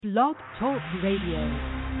Blog Talk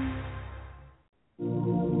Radio.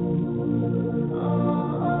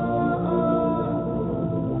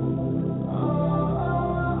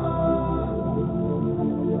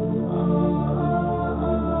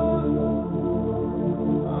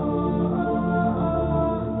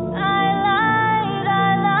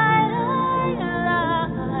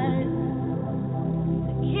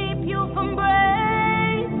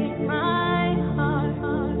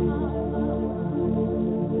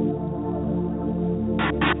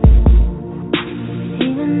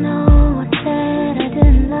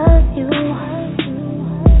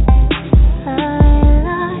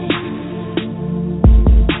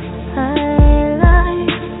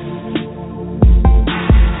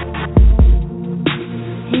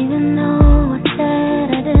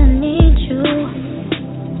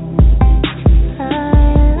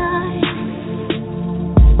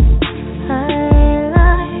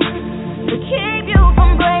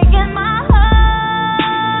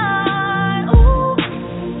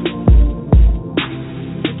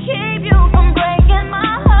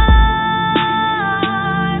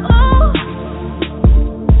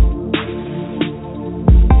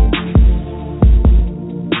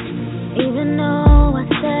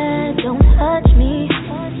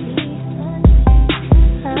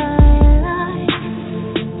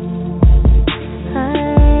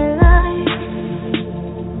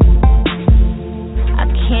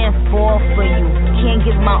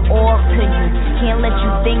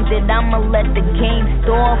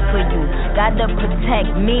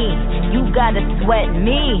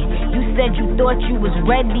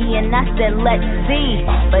 Let's see,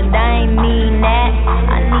 but I ain't mean that.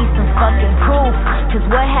 I need some fucking proof. Cause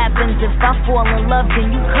what happens if I fall in love, then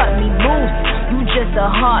you cut me loose? You just a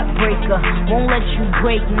heartbreaker, won't let you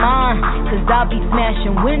break mine. Cause I'll be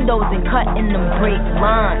smashing windows and cutting them brake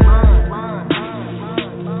lines.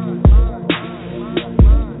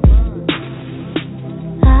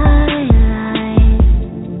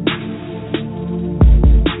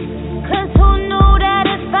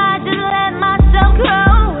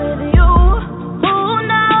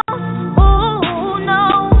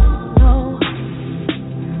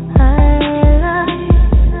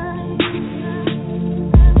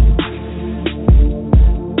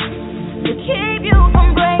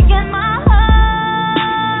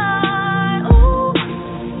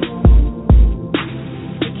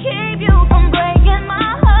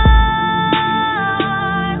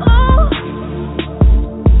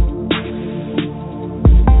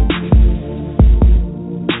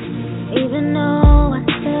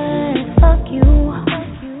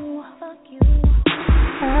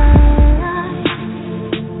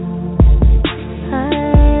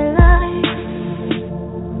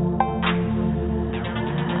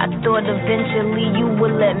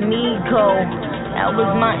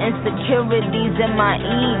 Insecurities and my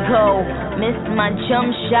ego. Missed my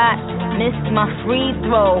jump shot, missed my free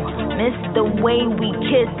throw, missed the way we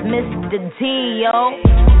kissed, missed the D, yo.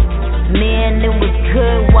 Man, it was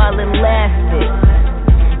good while it lasted.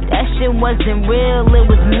 That shit wasn't real, it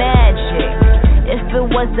was magic. If it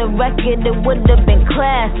was a record, it would have been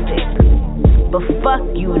classic. But fuck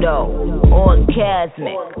you though,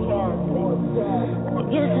 orgasmic. I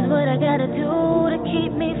guess it's what I gotta do to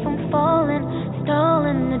keep me from falling.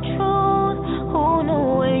 Stalling the truth. Who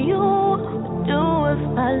knew what you would do if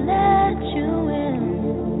I let you in?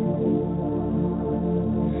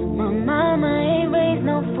 My mama ain't raised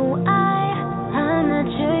no fool. I'm not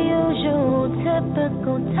your usual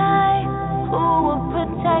typical type. Who would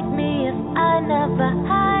protect me if I never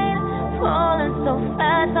hide? Falling so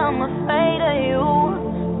fast, I'm afraid of you.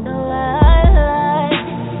 So I lie.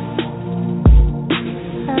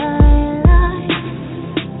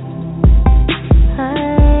 I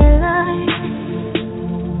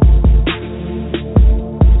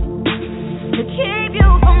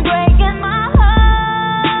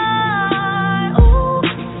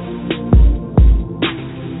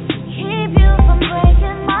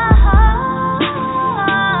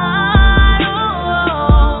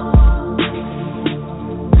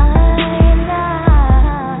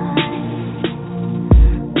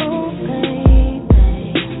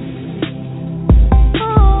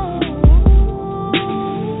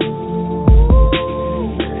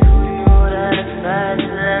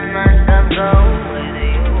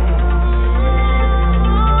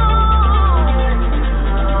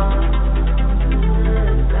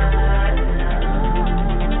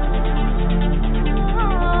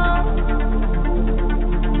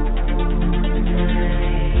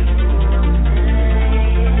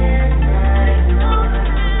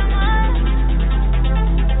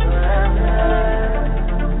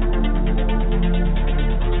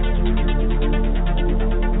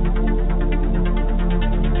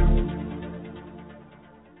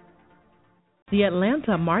The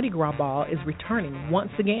Atlanta Mardi Gras Ball is returning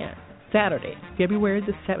once again, Saturday, February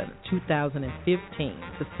the 7th, 2015,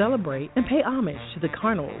 to celebrate and pay homage to the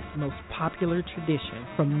carnival's most popular tradition.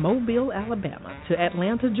 From Mobile, Alabama to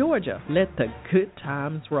Atlanta, Georgia, let the good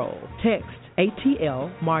times roll. Text ATL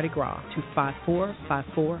Mardi Gras to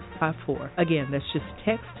 545454. Again, that's just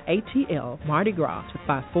text ATL Mardi Gras to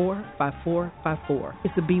 545454.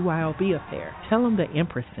 It's a BYOB affair. Tell them the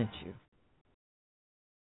Empress sent you.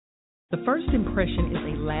 The first impression is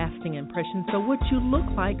a lasting impression, so what you look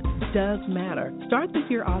like does matter. Start the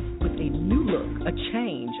year off with a new look, a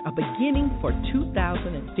change, a beginning for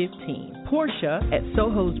 2015. Portia at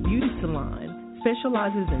Soho's Beauty Salon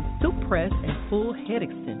specializes in silk press and full head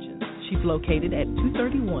extensions. She's located at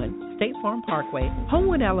 231 State Farm Parkway,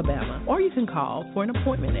 Homewood, Alabama, or you can call for an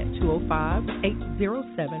appointment at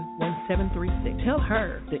 205-807-1736. Tell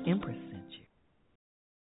her the Empress sent you.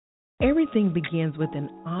 Everything begins with an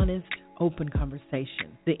honest, open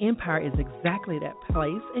conversation. The Empire is exactly that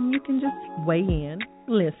place, and you can just weigh in,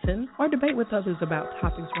 listen, or debate with others about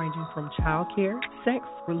topics ranging from childcare, sex,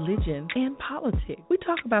 religion, and politics. We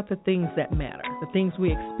talk about the things that matter, the things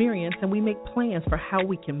we experience, and we make plans for how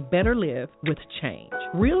we can better live with change.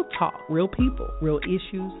 Real talk, real people, real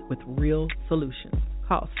issues with real solutions.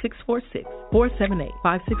 Call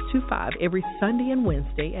 646-478-5625 every Sunday and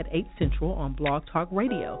Wednesday at 8 Central on Blog Talk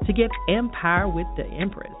Radio to get Empire with the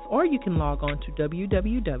Empress. Or you can log on to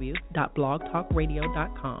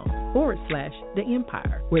www.blogtalkradio.com/The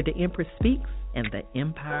Empire, where the Empress speaks and the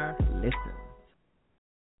Empire listens.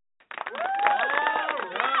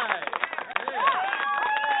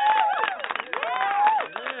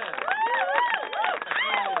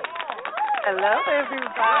 Hello,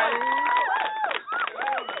 everybody.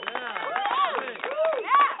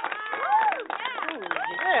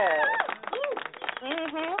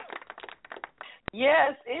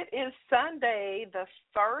 Yes, it is Sunday, the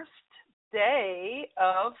first day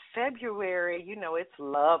of February. You know, it's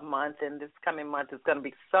Love Month, and this coming month is going to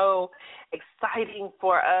be so exciting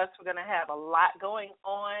for us. We're going to have a lot going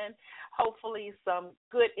on, hopefully some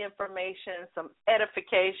good information, some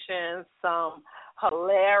edification, some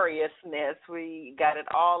hilariousness. We got it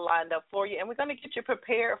all lined up for you, and we're going to get you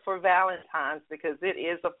prepared for Valentine's because it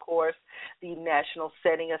is, of course, the National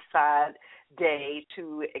Setting Aside Day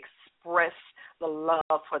to express the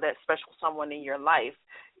love for that special someone in your life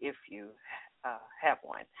if you have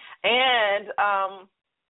one. And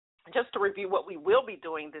just to review what we will be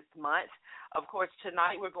doing this month, of course,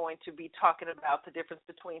 tonight we're going to be talking about the difference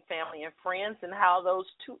between family and friends and how those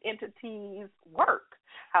two entities work,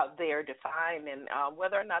 how they're defined, and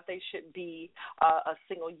whether or not they should be a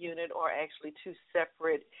single unit or actually two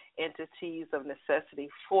separate entities of necessity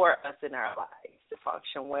for us in our lives to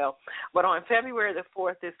function well. But on February the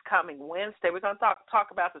 4th, this coming Wednesday, we're going to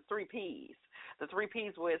talk about the 3 Ps. The 3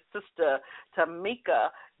 Ps with Sister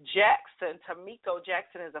Tamika Jackson. Tamiko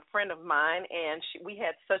Jackson is a friend of mine, and we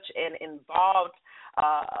had such an involved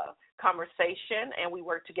conversation, and we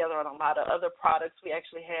worked together on a lot of other products. We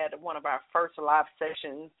actually had one of our first live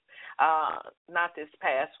sessions, not this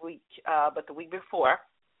past week, but the week before.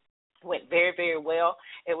 Went very, very well.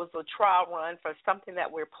 It was a trial run for something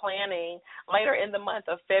that we're planning later in the month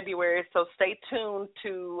of February, so stay tuned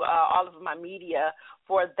to all of my media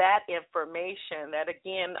for that information. That,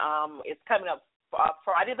 again, is coming up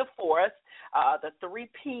Friday the 4th. The 3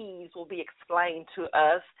 Ps will be explained to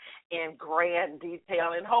us in grand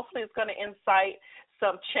detail, and hopefully it's going to incite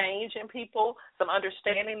some change in people, some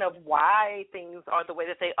understanding of why things are the way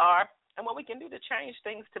that they are, and what we can do to change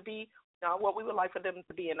things to be what we would like for them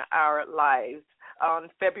to be in our lives on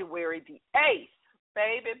February the 8th.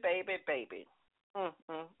 Baby.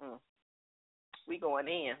 We going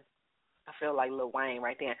in. I feel like Lil Wayne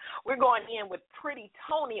right there. We're going in with Pretty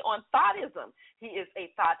Tony on Thoughtism. He is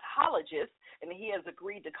a thoughtologist, and he has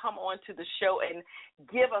agreed to come on to the show and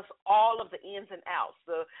give us all of the ins and outs,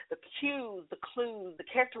 the cues, the clues, the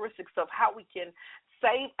characteristics of how we can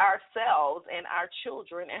save ourselves and our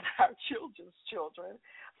children and our children's children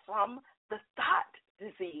from the thought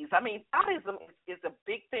disease. I mean, thoughtism is a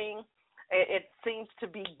big thing. It seems to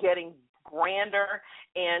be getting grander,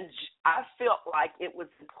 and I felt like it was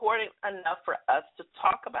important enough for us to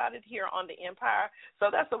talk about it here on the Empire. So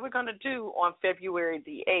that's what we're going to do on February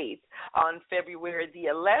the 8th. On February the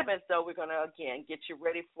 11th, though, we're going to, again, get you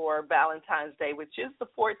ready for Valentine's Day, which is the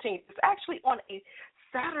 14th. It's actually on a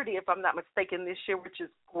Saturday, if I'm not mistaken, this year, which is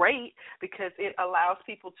great because it allows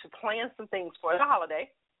people to plan some things for the holiday,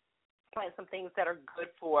 plan some things that are good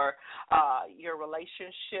for your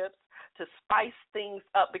relationships, to spice things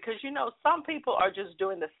up, because, you know, some people are just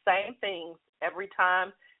doing the same things every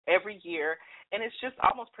time, every year, and it's just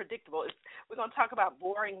almost predictable. We're going to talk about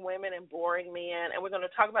boring women and boring men, and we're going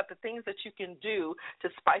to talk about the things that you can do to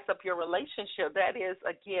spice up your relationship. That is,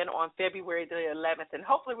 again, on February the 11th, and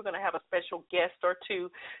hopefully we're going to have a special guest or two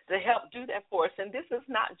to help do that for us. And this is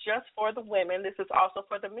not just for the women. This is also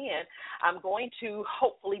for the men. I'm going to,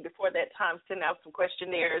 hopefully, before that time, send out some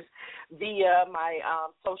questionnaires via my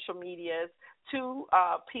social medias to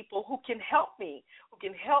people who can help me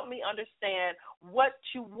understand what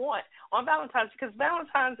you want on Valentine's, because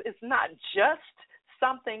Valentine's is not just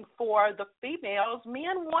something for the females.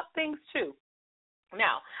 Men want things too.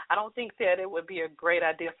 Now, I don't think that it would be a great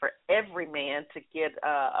idea for every man to get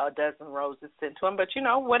a dozen roses sent to him, but,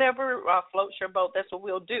 whatever floats your boat, that's what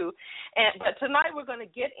we'll do. But tonight we're going to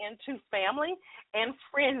get into family and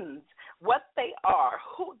friends, what they are,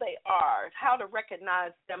 who they are, how to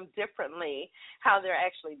recognize them differently, how they're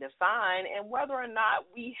actually defined, and whether or not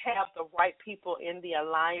we have the right people in the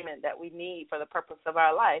alignment that we need for the purpose of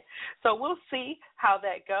our life. So we'll see how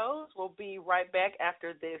that goes. We'll be right back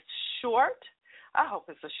after this short, I hope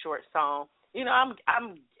it's a short song.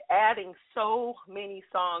 I'm adding so many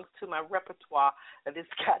songs to my repertoire that it's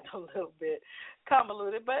gotten a little bit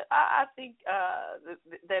convoluted, but I think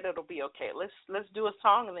that it'll be okay. Let's do a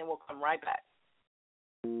song, and then we'll come right back.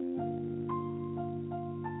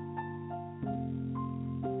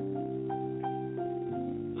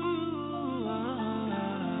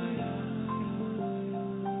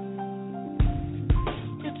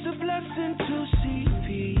 It's a blessing to see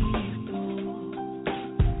people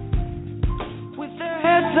with their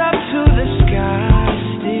heads up to the sky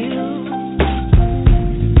still.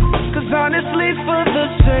 'Cause honestly, for the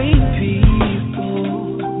same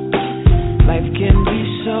people, life can be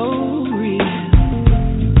so real.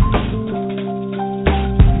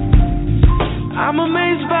 I'm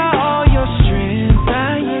amazed by all your strength,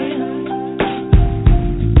 I am.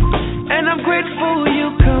 And I'm grateful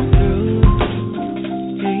you come through,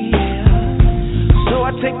 yeah. So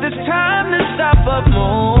I take this time to stop a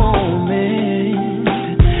moment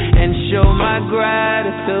and show my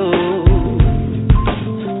gratitude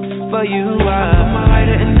for you. I put my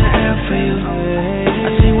lighter in the air for you. I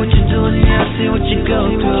see what you're doing, yeah, I see what you go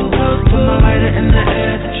through. Put my lighter in the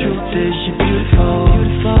air, the truth is you're beautiful,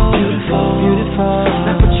 beautiful, beautiful, beautiful.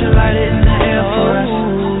 Now put your lighter in the air for us.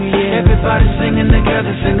 Everybody singing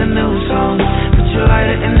together, sing a new song. Put your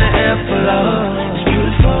lighter in the air for love. It's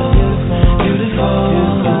beautiful, beautiful,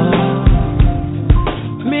 beautiful.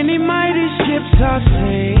 Many mighty ships are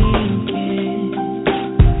sinking,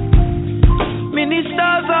 many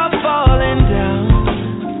stars are falling down,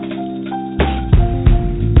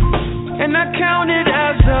 and I count it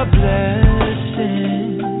as a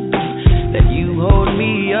blessing that you hold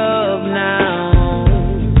me up now.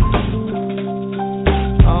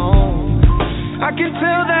 I can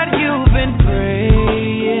tell that you've been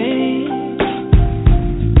praying.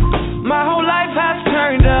 My whole life has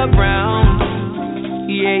turned around.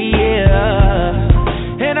 Yeah,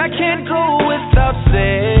 yeah. And I can't go without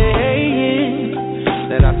saying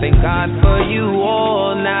that I thank God for you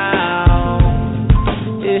all now.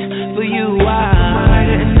 Yeah, for you I put my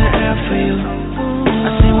lighter in the air for you. I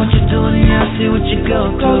see what you're doing, yeah, I see what you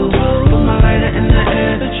go through. Put my lighter in the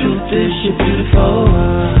air, the truth is you're beautiful,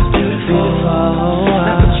 beautiful.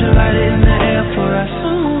 Now put your lighter in the air for us.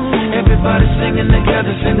 Everybody singing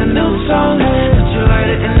together, sing a new song. Put your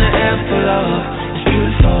lighter in the air for love. It's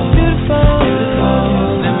beautiful, beautiful,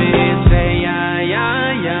 beautiful. Let me hear you say yeah,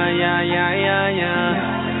 yeah, yeah, yeah, yeah, yeah, yeah.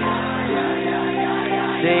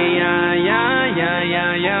 Say yeah, yeah, yeah,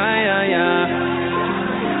 yeah, yeah, yeah, yeah.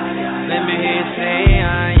 Let me hear you say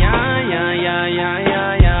yeah, yeah, yeah, yeah, yeah,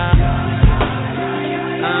 yeah, yeah.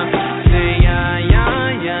 Say yeah,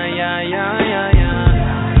 yeah, yeah, yeah, yeah, yeah, yeah.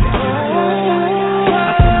 I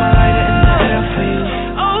put my lighter in the air for you.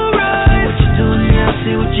 Alright. See what you're doing, yeah, I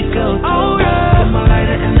see what you go through. Alright. Put my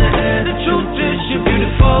lighter in the air. The truth is you're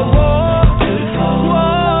beautiful, beautiful.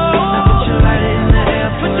 Now put your lighter in the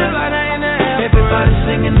air. Put your lighter in the air. Everybody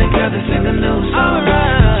singing together, sing a new song.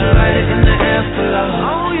 Alright. Put your lighter in the air for love.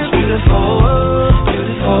 Oh, you're beautiful,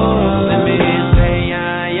 beautiful. Let me hear you say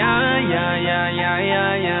yeah, yeah, yeah, yeah, yeah,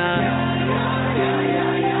 yeah, yeah.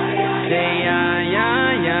 Say yeah,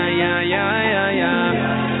 yeah, yeah, yeah, yeah, yeah, yeah.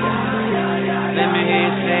 Let me hear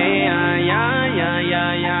you say yeah, yeah, yeah,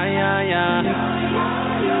 yeah, yeah, yeah, yeah.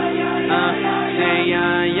 Say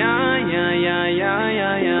yeah, yeah, yeah, yeah, yeah,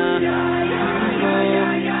 yeah, yeah.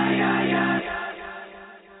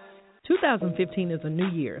 2015 is a new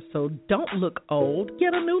year, so don't look old.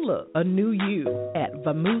 Get a new look, a new you at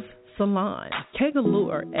Vamoose Salon. K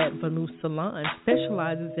Galore at Vanu Salon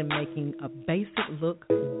specializes in making a basic look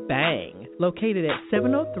bang. Located at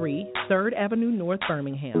 703 3rd Avenue North,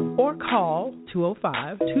 Birmingham. Or call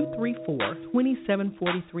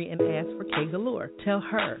 205-234-2743 and ask for K Galore. Tell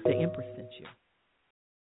her the Empress sent you.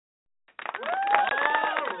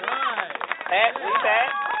 Back, we back.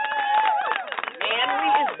 And we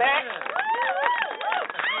is back.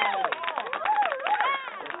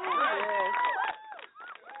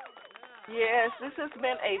 Yes, this has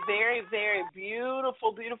been a very, very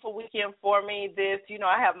beautiful, beautiful weekend for me.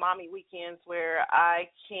 I have mommy weekends where I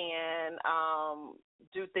can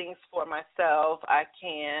do things for myself. I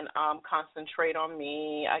can concentrate on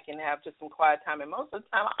me. I can have just some quiet time. And most of the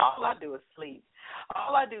time, all I do is sleep.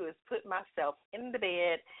 All I do is put myself in the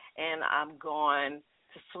bed and I'm going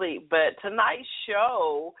to sleep. But tonight's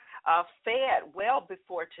show fed well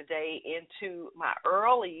before today into my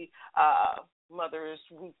early Mother's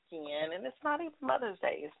Weekend, and it's not even Mother's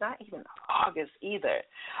Day. It's not even August either.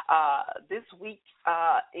 This week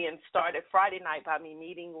started Friday night by me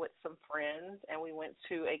meeting with some friends, and we went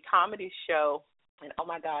to a comedy show. And oh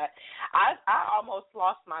my God, I almost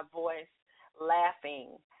lost my voice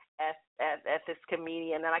laughing at this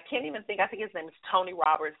comedian, and I can't even think. I think his name is Tony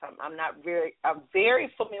Roberts. I'm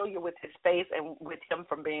very familiar with his face and with him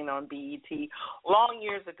from being on BET long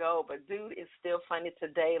years ago. But dude is still funny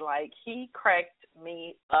today. Like, he cracked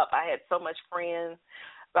me up. I had so much fun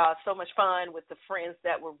with the friends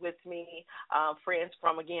that were with me, friends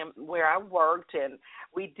from, again, where I worked, and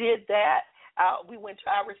we did that. We went to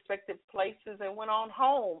our respective places and went on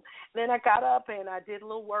home. Then I got up and I did a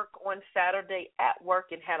little work on Saturday at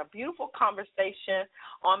work and had a beautiful conversation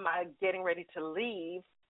on my getting ready to leave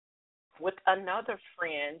with another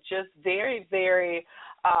friend. Just very, very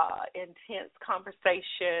intense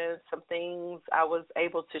conversation, some things I was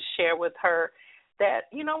able to share with her that,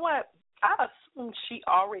 you know what, I assumed she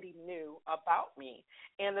already knew about me.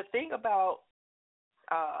 And the thing about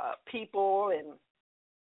people and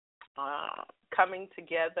coming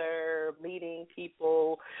together, meeting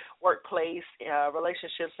people, workplace,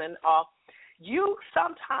 relationships, and all, you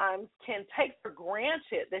sometimes can take for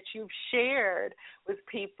granted that you've shared with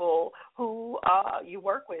people who you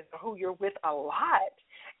work with or who you're with a lot.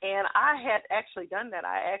 And I had actually done that.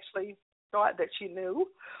 I actually thought that you knew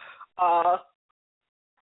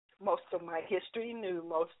most of my history, knew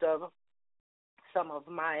most of some of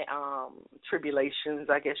my tribulations,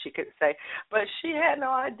 I guess you could say. But she had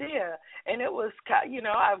no idea. And it was,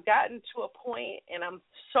 I've gotten to a point, and I'm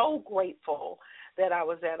so grateful that I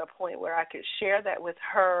was at a point where I could share that with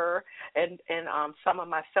her and some of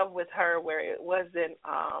myself with her, where it wasn't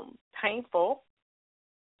painful.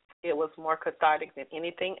 It was more cathartic than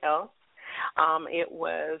anything else. It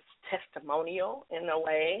was testimonial in a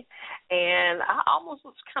way, and I almost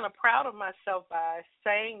was kind of proud of myself by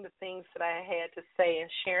saying the things that I had to say and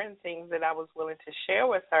sharing things that I was willing to share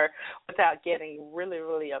with her without getting really,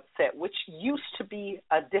 really upset, which used to be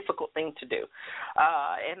a difficult thing to do.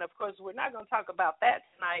 And, of course, we're not going to talk about that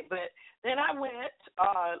tonight, but then I went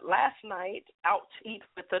last night out to eat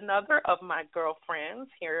with another of my girlfriends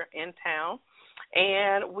here in town.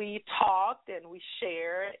 And we talked and we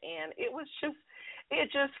shared, and it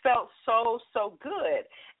just felt so, so good.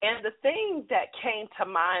 And the thing that came to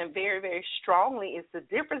mind very, very strongly is the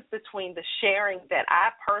difference between the sharing that I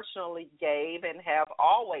personally gave and have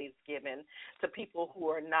always given to people who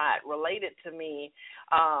are not related to me,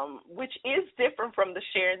 which is different from the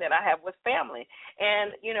sharing that I have with family.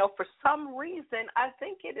 And, for some reason, I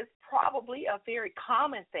think it is probably a very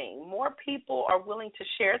common thing. More people are willing to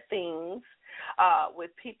share things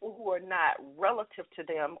with people who are not relative to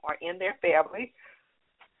them or in their family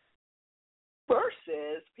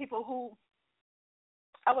versus people who,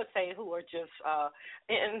 I would say, who are just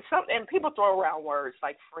and people throw around words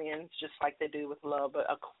like friends, just like they do with love, but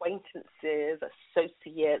acquaintances,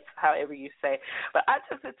 associates, however you say. But I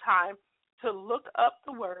took the time to look up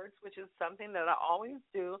the words, which is something that I always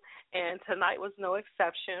do, and tonight was no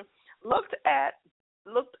exception. Looked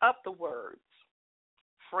up the words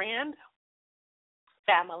friend,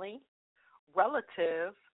 family,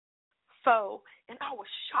 relative, foe, and I was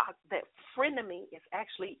shocked that frenemy is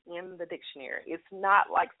actually in the dictionary. It's not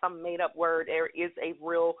like some made-up word. There is a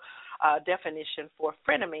real definition for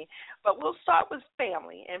frenemy. But we'll start with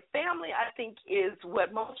family. And family, I think, is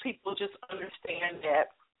what most people just understand that,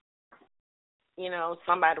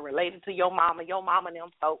 somebody related to your mama and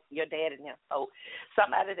them folk, your dad and them folk,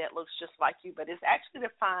 somebody that looks just like you, but it's actually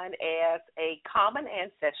defined as a common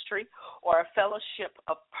ancestry or a fellowship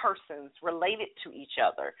of persons related to each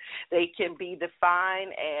other. They can be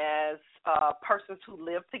defined as persons who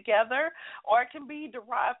live together, or it can be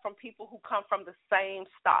derived from people who come from the same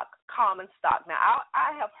stock, common stock. Now,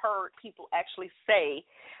 I have heard people actually say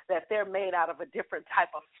that they're made out of a different type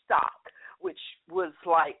of stock, which was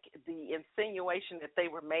like the insinuation that they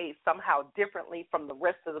were made somehow differently from the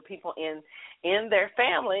rest of the people in their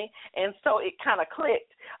family, and so it kind of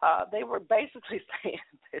clicked. They were basically saying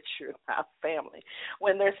that you're not family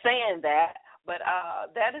when they're saying that, but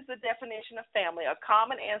that is the definition of family: a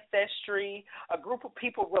common ancestry, a group of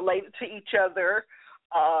people related to each other,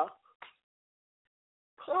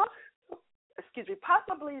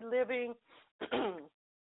 possibly living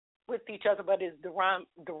with each other, but it's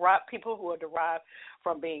derived people who are derived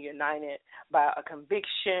from being united by a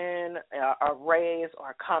conviction, a race,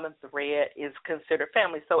 or a common thread is considered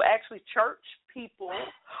family. So actually, church people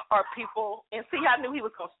are people, and see, I knew he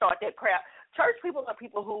was going to start that crap. Church people are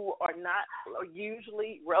people who are not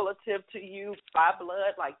usually relative to you by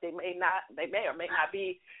blood. Like they may or may not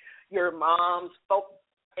be your mom's folk.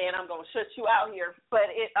 And I'm going to shut you out here, but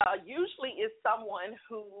it usually is someone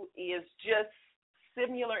who is just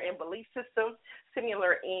similar in belief systems,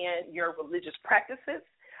 similar in your religious practices,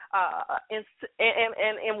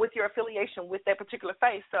 and with your affiliation with that particular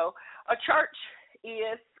faith. So a church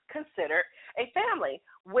is considered a family,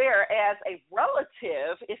 whereas a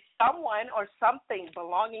relative is someone or something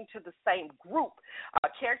belonging to the same group.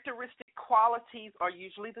 Characteristic qualities are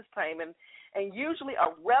usually the same, and usually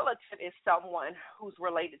a relative is someone who's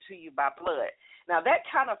related to you by blood. Now, that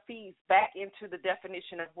kind of feeds back into the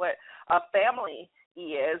definition of what a family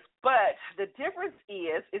is, but the difference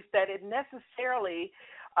is that it necessarily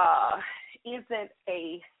isn't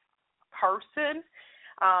a person,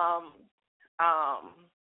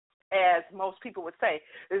 as most people would say,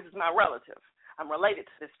 this is my relative. I'm related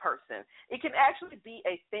to this person. It can actually be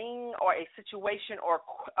a thing or a situation or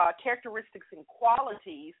characteristics and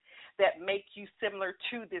qualities that make you similar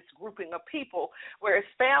to this grouping of people, whereas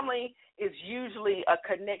family is usually a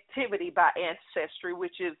connectivity by ancestry,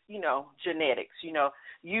 which is, genetics.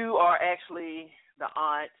 You are actually the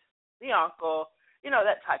aunt, the uncle,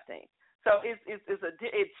 that type thing. So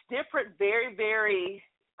it's different, very, very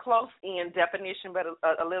close in definition, but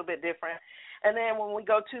a little bit different. And then when we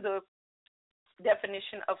go to the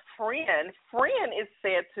definition of friend is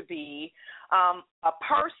said to be a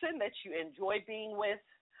person that you enjoy being with,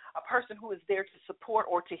 a person who is there to support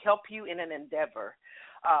or to help you in an endeavor.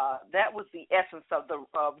 That was the essence of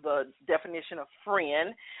the definition of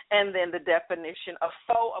friend. And then the definition of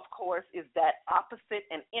foe, of course, is that opposite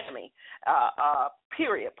an enemy,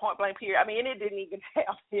 period, point blank period. I mean, it didn't even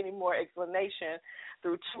have any more explanation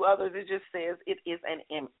through two others. It just says it is an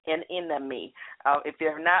enemy. If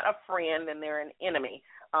they're not a friend, then they're an enemy.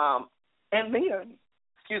 And then,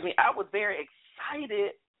 I was very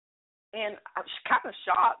excited and I was kind of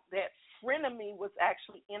shocked that frenemy was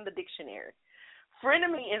actually in the dictionary.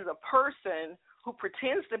 Frenemy is a person who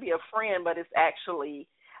pretends to be a friend, but is actually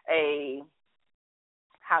an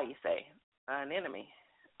enemy.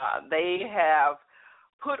 They have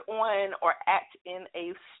put on or act in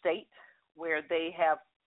a state where they have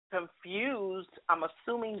confused, I'm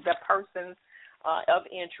assuming, the person of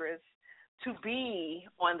interest to be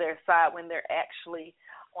on their side when they're actually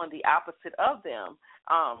on the opposite of them.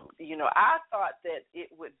 I thought that it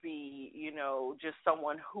would be, just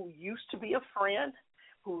someone who used to be a friend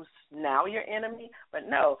who's now your enemy. But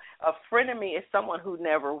no, a frenemy is someone who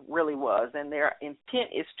never really was, and their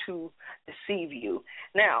intent is to deceive you.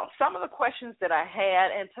 Now, some of the questions that I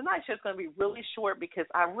had, and tonight's just going to be really short because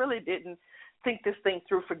I really didn't think this thing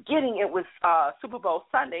through, forgetting it was Super Bowl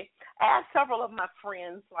Sunday. I asked several of my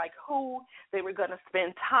friends, like, who they were going to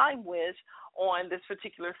spend time with on this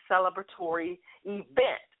particular celebratory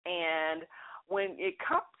event. And when it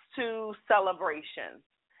comes to celebrations,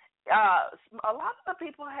 a lot of the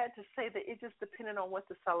people had to say that it just depended on what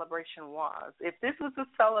the celebration was. If this was a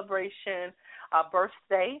celebration, a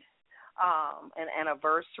birthday, an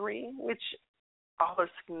anniversary, which all are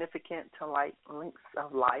significant to like links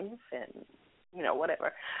of life and,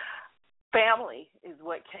 whatever. Family is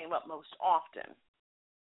what came up most often.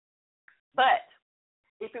 But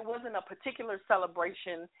if it wasn't a particular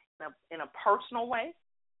celebration in a personal way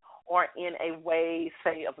or in a way,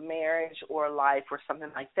 say, of marriage or life or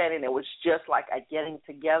something like that, and it was just like a getting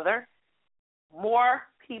together, more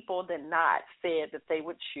people than not said that they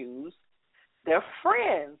would choose their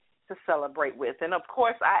friends to celebrate with. And, of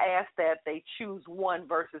course, I ask that they choose one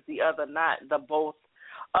versus the other, not the both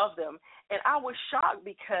of them. And I was shocked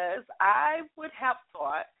because I would have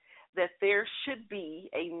thought that there should be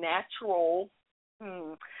a natural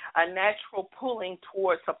pulling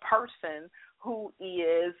towards a person who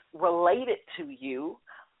is related to you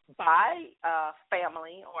by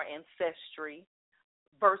family or ancestry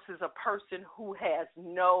versus a person who has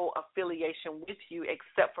no affiliation with you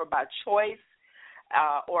except for by choice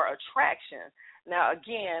or attraction. Now,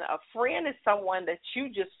 again, a friend is someone that you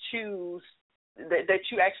just choose, that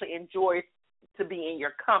you actually enjoy to be in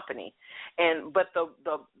your company. But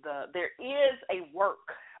there is a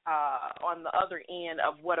work on the other end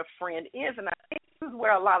of what a friend is, and I think this is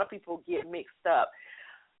where a lot of people get mixed up.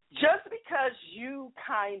 Just because you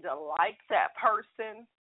kind of like that person,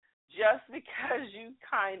 just because you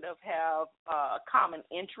kind of have common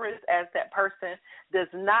interest as that person, does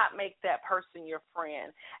not make that person your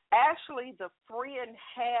friend. Actually, the friend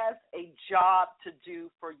has a job to do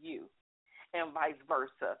for you, and vice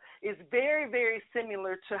versa. It's very, very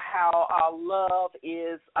similar to how our love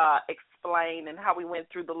is explained and how we went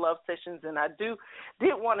through the love sessions. And I did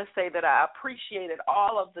want to say that I appreciated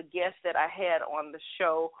all of the guests that I had on the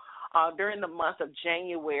show during the month of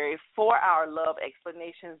January for our love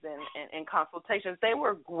explanations and consultations. They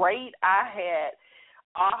were great. I had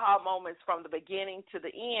aha moments from the beginning to the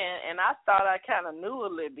end, and I thought I kind of knew a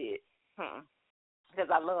little bit. Because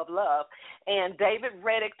I love love. And David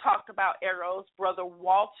Reddick talked about Eros. Brother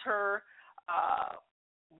Walter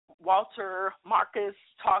Marcus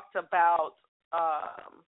talked about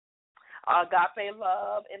agape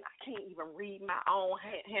love, and I can't even read my own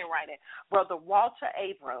handwriting. Brother Walter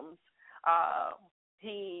Abrams,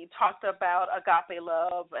 he talked about agape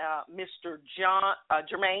love. Mr.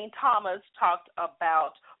 Jermaine Thomas talked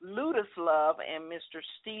about ludus love, and Mr.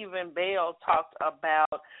 Stephen Bell talked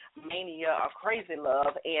about mania or crazy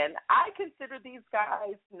love. And I consider these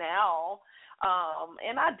guys now,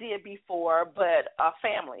 and I did before, but a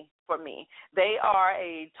family for me. They are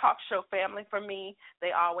a talk show family for me.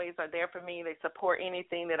 They always are there for me. They support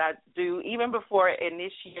anything that I do, even before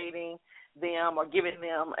initiating them or giving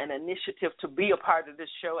them an initiative to be a part of this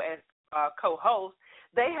show as co-host.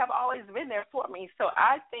 They have always been there for me. So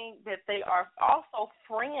I think that they are also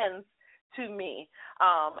friends to me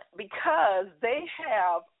because they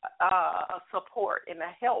have a support and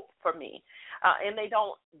a help for me. And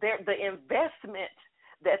the investment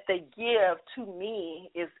that they give to me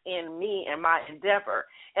is in me and my endeavor.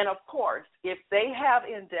 And, of course, if they have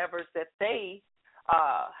endeavors that they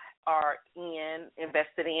are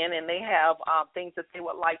invested in, and they have things that they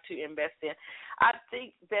would like to invest in, I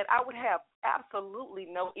think that I would have absolutely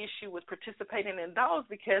no issue with participating in those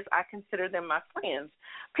because I consider them my friends.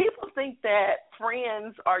 People think that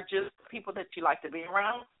friends are just people that you like to be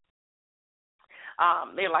around.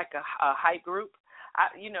 They're like a hype group.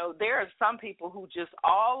 There are some people who just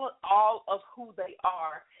all of who they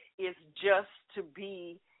are is just to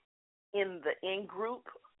be in the in group.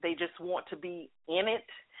 They just want to be in it.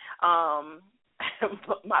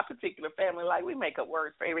 My particular family, like, we make up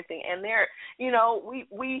words for everything. And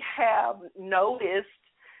we have noticed,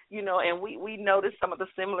 and we noticed some of the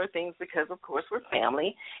similar things because, of course, we're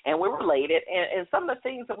family and we're related. And some of the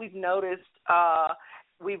things that we've noticed,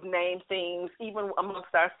 we've named things even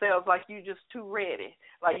amongst ourselves, like, you just too ready.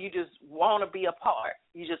 Like, you just want to be a part.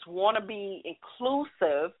 You just want to be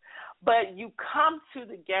inclusive, but you come to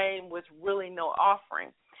the game with really no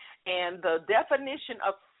offering. And the definition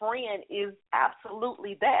of friend is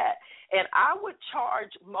absolutely that. And I would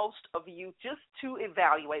charge most of you just to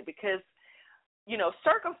evaluate because,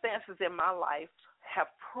 circumstances in my life have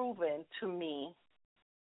proven to me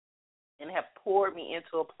and have poured me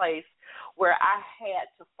into a place where I had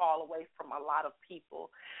to fall away from a lot of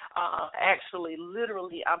people. Actually,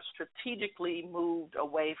 literally, I'm strategically moved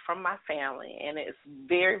away from my family, and it's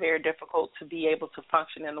very, very difficult to be able to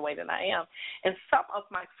function in the way that I am. And some of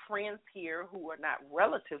my friends here who are not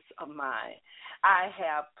relatives of mine, I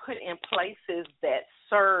have put in places that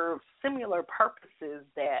serve similar purposes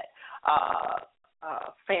that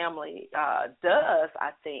family does,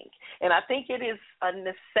 I think. And I think it is a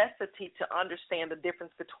necessity to understand the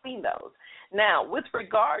difference between those. Now, with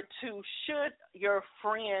regard to should your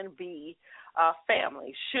friend be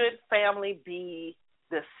family, should family be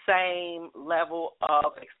the same level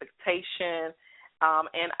of expectation?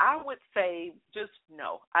 And I would say just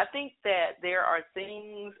no. I think that there are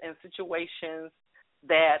things and situations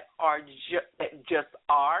that are just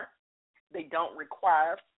are. They don't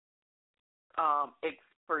require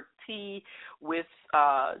expertise with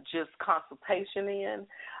just consultation in.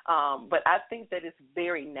 But I think that it's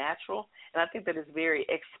very natural, and I think that it's very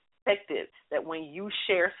expected that when you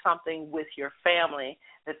share something with your family,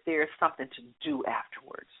 that there's something to do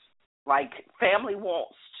afterwards. Like family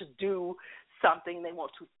wants to do something, they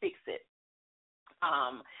want to fix it.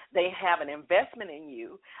 They have an investment in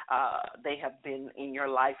you. They have been in your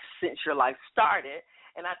life since your life started.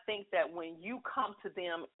 And I think that when you come to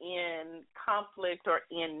them in conflict or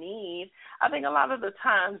in need, I think a lot of the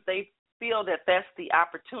times they feel that that's the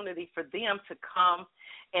opportunity for them to come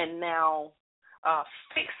and now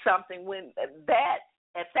fix something, when that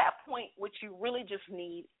at that point what you really just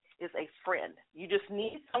need is a friend. You just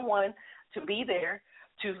need someone to be there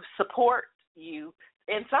to support you,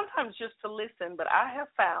 and sometimes just to listen. But I have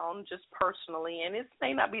found just personally, and it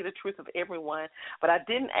may not be the truth of everyone, but I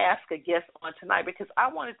didn't ask a guest on tonight because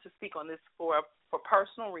I wanted to speak on this for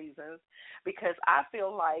personal reasons, because I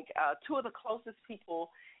feel like two of the closest people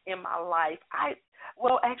in my life,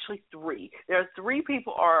 actually three. There are three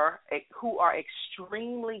people who are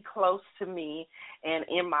extremely close to me and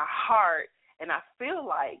in my heart, and I feel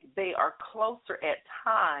like they are closer at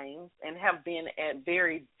times and have been at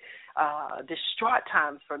very distraught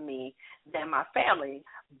times for me than my family.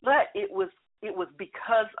 But it was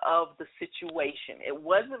because of the situation. It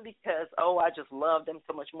wasn't because, I just love them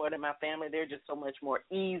so much more than my family. They're just so much more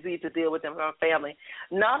easy to deal with than my family.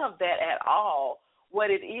 None of that at all. What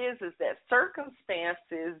it is that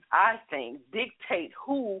circumstances, I think, dictate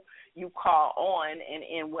who you call on and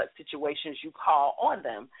in what situations you call on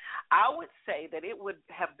them. I would say that it would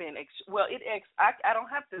have been, I don't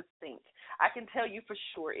have to think. I can tell you for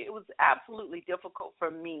sure it was absolutely difficult for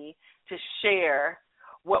me to share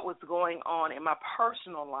what was going on in my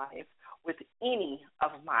personal life with any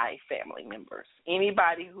of my family members,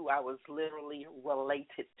 anybody who I was literally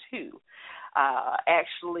related to.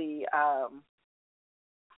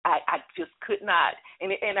 I just could not,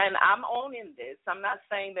 and I'm owning this. I'm not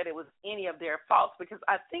saying that it was any of their faults, because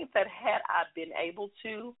I think that had I been able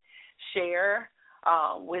to share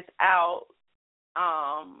without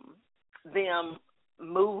them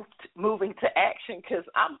moving to action, because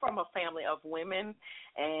I'm from a family of women,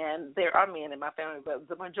 and there are men in my family, but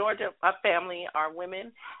the majority of my family are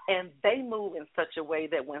women, and they move in such a way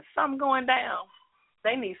that when something's going down,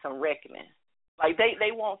 they need some reckoning. Like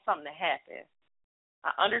they want something to happen.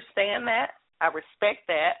 I understand that. I respect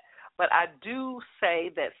that. But I do say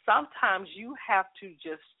that sometimes you have to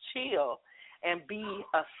just chill and be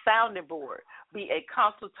a sounding board, be a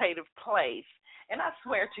consultative place. And I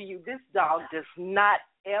swear to you, this dog does not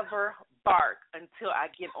ever bark until I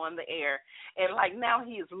get on the air. And like now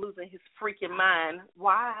he is losing his freaking mind.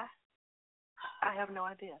 Why? I have no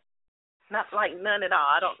idea. Not like none at all.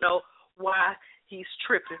 I don't know why he's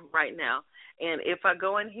tripping right now. And if I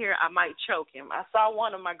go in here, I might choke him. I saw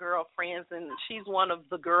one of my girlfriends, and she's one of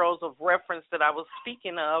the girls of reference that I was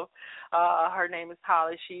speaking of. Her name is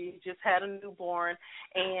Holly. She just had a newborn,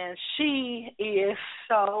 and she is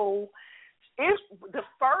so – it's the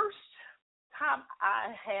first time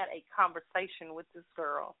I had a conversation with this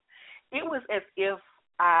girl, it was as if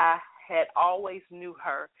I had always knew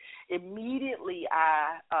her. Immediately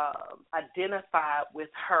I identified with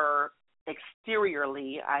her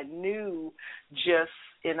exteriorly. I knew just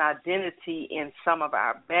an identity in some of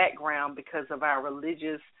our background because of our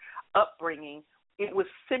religious upbringing. It was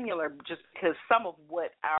similar just because some of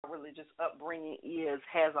what our religious upbringing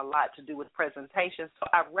has a lot to do with presentation. So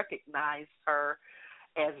I recognized her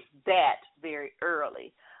as that very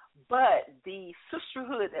early. But the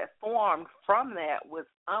sisterhood that formed from that was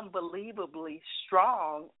unbelievably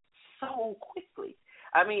strong so quickly.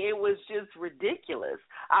 I mean, it was just ridiculous.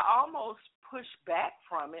 I almost pushed back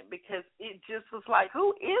from it because it just was like,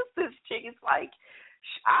 who is this chick? It's like,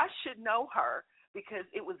 I should know her because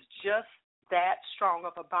it was just that strong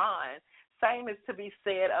of a bond. Same is to be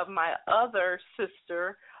said of my other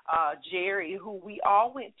sister, Jerry, who we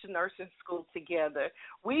all went to nursing school together.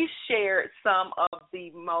 We shared some of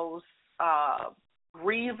the most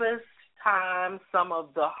grievous times, some of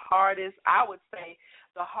the hardest, I would say,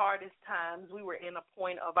 the hardest times. We were in a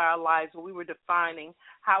point of our lives where we were defining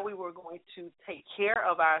how we were going to take care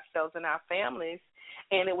of ourselves and our families,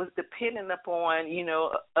 and it was dependent upon,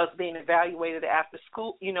 us being evaluated after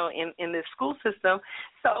school, in this school system.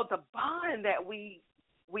 So the bond that we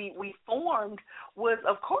formed was,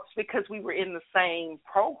 of course, because we were in the same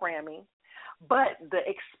programming, but the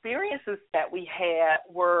experiences that we had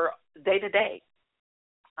were day-to-day.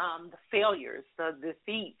 The failures, the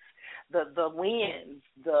defeats, the wins,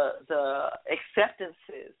 the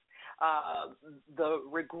acceptances, the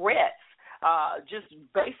regrets, just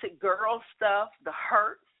basic girl stuff, the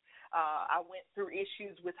hurts. I went through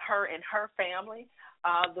issues with her and her family.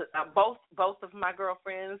 Both of my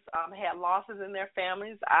girlfriends had losses in their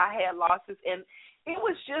families. I had losses, and it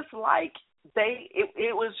was just like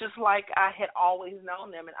it was just like I had always known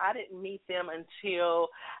them, and I didn't meet them until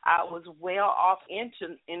I was well off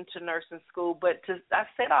into nursing school. But I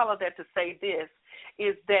said all of that to say this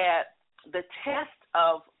is that the test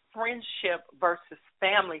of friendship versus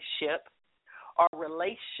familyship or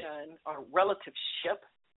relation or relativeship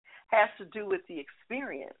has to do with the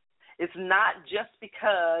experience. It's not just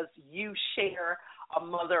because you share a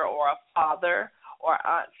mother or a father or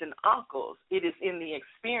aunts and uncles. It is in the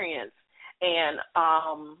experience. And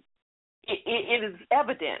it is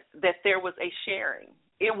evident that there was a sharing.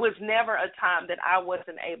 It was never a time that I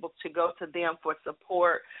wasn't able to go to them for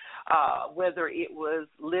support, whether it was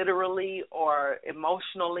literally or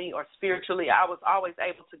emotionally or spiritually. I was always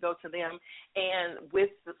able to go to them. And with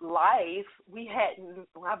life,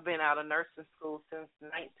 I've been out of nursing school since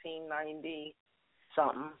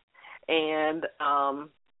 1990-something. And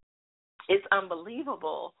it's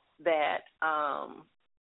unbelievable that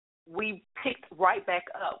we picked right back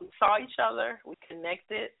up. We saw each other, we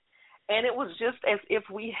connected, and it was just as if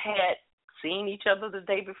we had seen each other the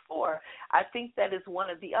day before. I think that is one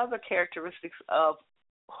of the other characteristics of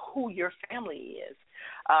who your family is.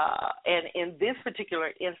 And in this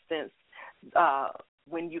particular instance,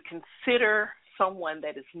 when you consider someone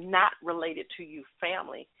that is not related to you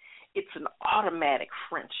family, it's an automatic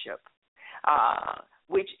friendship,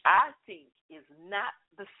 which I think is not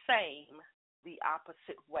the same the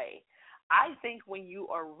opposite way. I think when you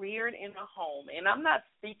are reared in a home, and I'm not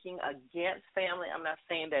speaking against family, I'm not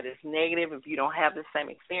saying that it's negative if you don't have the same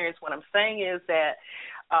experience. What I'm saying is that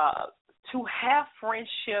to have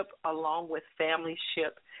friendship along with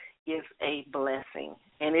familyship is a blessing,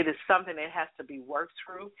 and it is something that has to be worked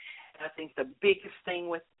through. And I think the biggest thing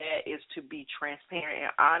with that is to be transparent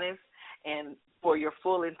and honest, and for your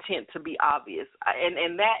full intent to be obvious.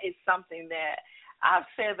 And that is something that I've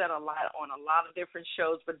said that a lot on a lot of different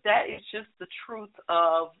shows, but that is just the truth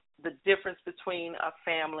of the difference between a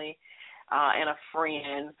family and a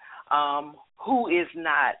friend who is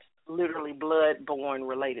not literally blood-born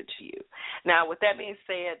related to you. Now, with that being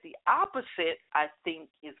said, the opposite, I think,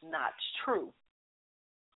 is not true.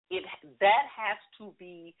 That has to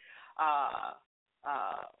be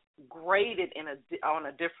graded on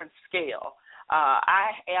a different scale.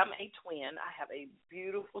 I am a twin. I have a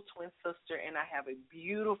beautiful twin sister, and I have a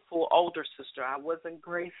beautiful older sister. I wasn't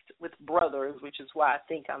graced with brothers, which is why I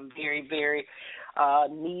think I'm very, very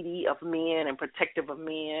needy of men and protective of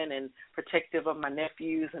men and protective of my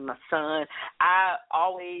nephews and my son. I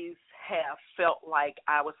always have felt like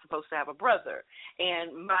I was supposed to have a brother,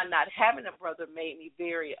 and my not having a brother made me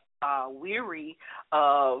very weary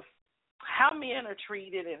of how men are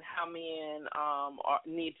treated and how men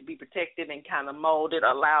need to be protected and kind of molded,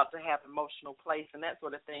 allowed to have emotional place and that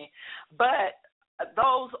sort of thing. But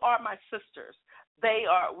those are my sisters.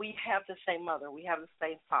 We have the same mother. We have the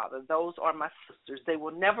same father. Those are my sisters. They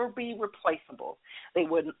will never be replaceable. They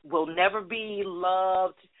will never be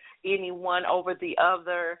loved anyone over the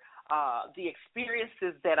other. The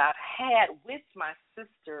experiences that I've had with my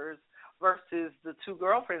sisters versus the two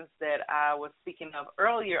girlfriends that I was speaking of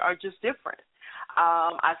earlier are just different.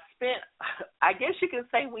 I guess you can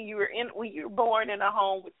say when you're born in a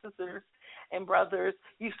home with sisters and brothers,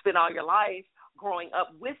 you spend all your life growing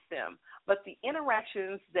up with them. But the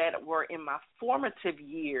interactions that were in my formative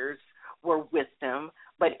years were with them,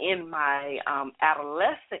 but in my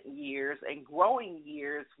adolescent years and growing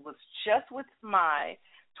years was just with my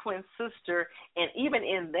twin sister. And even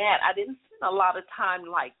in that, I didn't spend a lot of time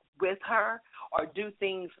like with her or do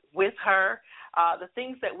things with her. The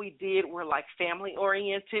things that we did were like family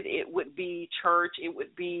oriented. It would be church, it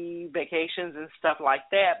would be vacations and stuff like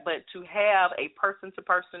that. But to have a person to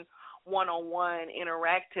person, one-on-one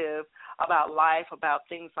interactive about life, about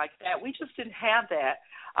things like that, we just didn't have that.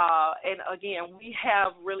 And again, we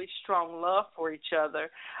have really strong love for each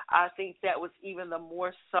other. I think that was even the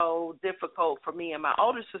more so difficult for me and my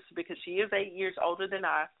older sister because she is 8 years older than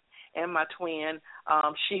I. And my twin,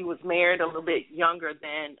 she was married a little bit younger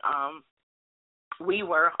than we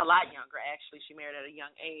were, a lot younger actually. She married at a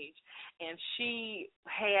young age. And she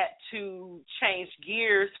had to change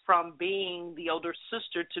gears from being the older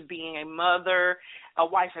sister to being a mother, a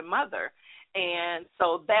wife and mother. And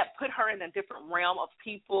so that put her in a different realm of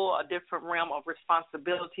people, a different realm of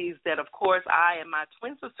responsibilities that, of course, I and my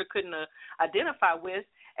twin sister couldn't identify with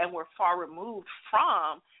and were far removed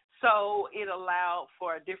from. So it allowed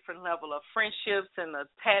for a different level of friendships and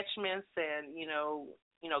attachments and,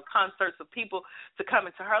 concerts of people to come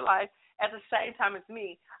into her life. at the same time as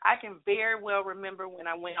me, I can very well remember when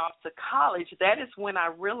I went off to college, that is when I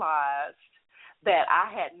realized that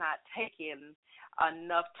I had not taken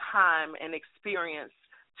enough time and experience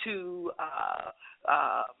to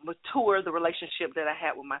mature the relationship that I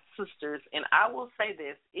had with my sisters. And I will say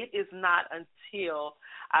this, it is not until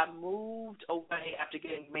I moved away after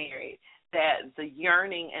getting married that the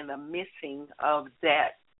yearning and the missing of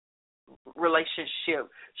that relationship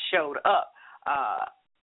showed up.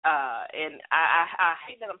 And I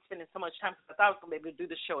hate that I'm spending so much time because I thought I was going to be able to do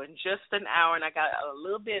the show in just an hour, and I got a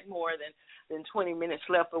little bit more than 20 minutes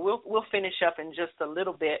left, but we'll finish up in just a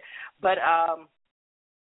little bit. But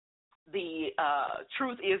the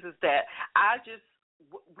truth is that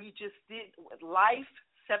we just did, life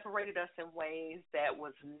separated us in ways that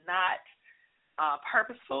was not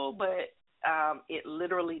purposeful, but it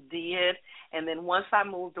literally did. And then once I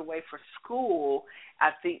moved away for school, I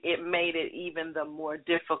think it made it even the more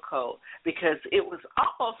difficult because it was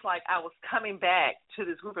almost like I was coming back to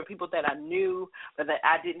this group of people that I knew but that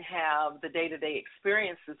I didn't have the day-to-day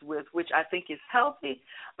experiences with, which I think is healthy,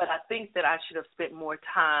 but I think that I should have spent more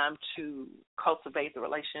time to cultivate the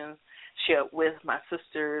relationship with my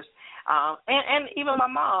sisters and even my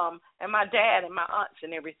mom and my dad and my aunts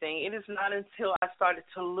and everything. It is not until I started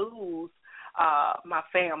to lose my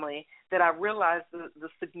family that I realized the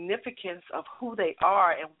significance of who they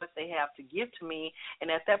are and what they have to give to me.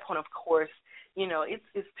 And at that point, of course,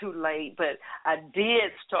 it's too late. But I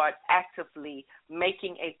did start actively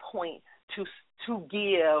making a point to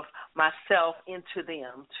give myself into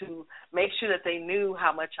them, to make sure that they knew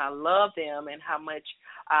how much I loved them and how much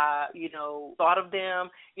I, thought of them.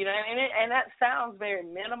 And that sounds very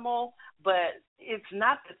minimal, but it's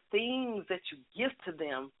not the things that you give to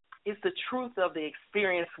them. It's the truth of the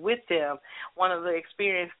experience with them. One of the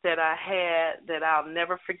experiences that I had that I'll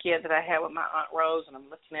never forget that I had with my Aunt Rose, and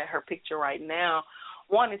I'm looking at her picture right now,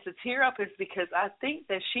 wanted to tear up is because I think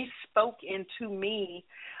that she spoke into me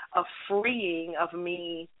a freeing of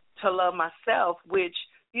me to love myself, which,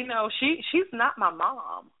 she's not my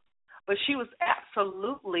mom, but she was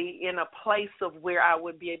absolutely in a place of where I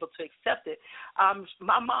would be able to accept it.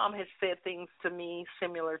 My mom has said things to me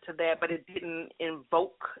similar to that, but it didn't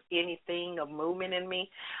invoke anything of movement in me.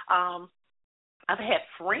 I've had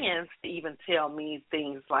friends to even tell me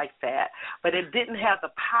things like that, but it didn't have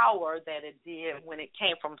the power that it did when it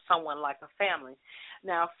came from someone like a family.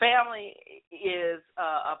 Now, family is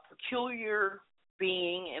a peculiar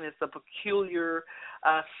being, and it's a peculiar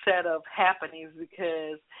set of happenings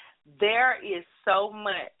because there is so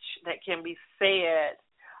much that can be said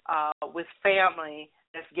with family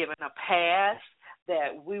that's given a pass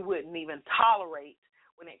that we wouldn't even tolerate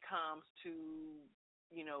when it comes to,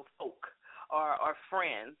 folk or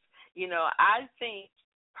friends. I think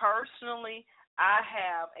personally I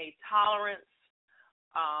have a tolerance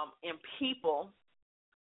in people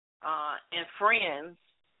and friends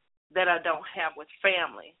that I don't have with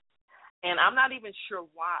family. And I'm not even sure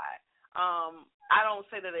why. I don't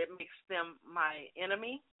say that it makes them my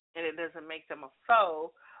enemy and it doesn't make them a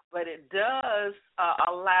foe, but it does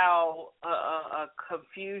allow a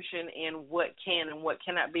confusion in what can and what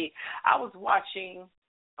cannot be. I was looking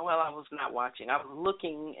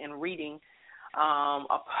and reading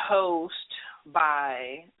a post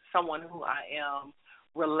by someone who I am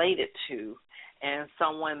related to and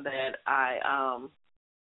someone that I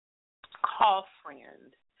call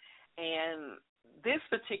friend. And this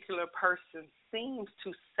particular person seems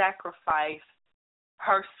to sacrifice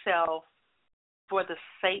herself for the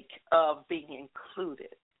sake of being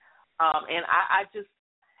included. And I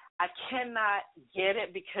cannot get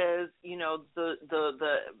it because,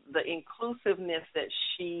 the inclusiveness that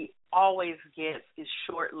she always gets is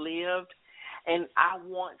short-lived, and I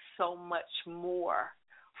want so much more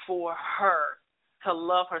for her to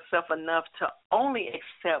love herself enough to only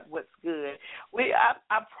accept what's good.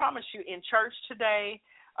 I promise you, in church today,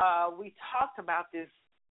 we talked about this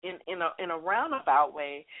in a roundabout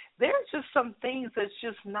way. There's just some things that's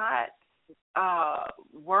just not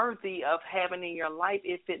worthy of having in your life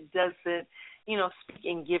if it doesn't, speak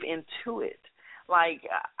and give into it. Like,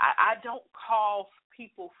 I don't call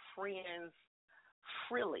people friends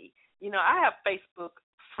freely. I have Facebook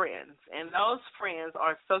friends, and those friends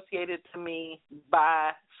are associated to me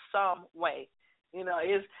by some way.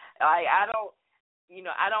 It's like I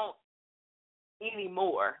don't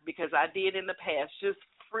anymore because I did in the past just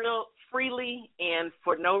freely and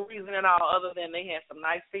for no reason at all other than they had some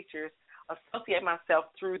nice pictures, associate myself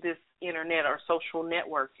through this internet or social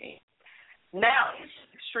networking. Now it's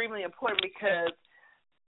extremely important because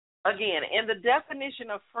again, in the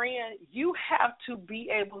definition of friend, you have to be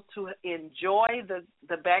able to enjoy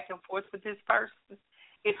the back and forth with this person.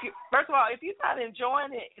 If you, first of all, if you're not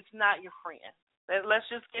enjoying it, it's not your friend. Let's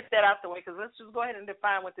just get that out the way, because let's just go ahead and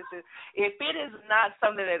define what this is. If it is not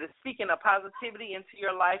something that is speaking a positivity into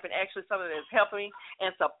your life and actually something that is helping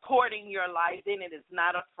and supporting your life, then it is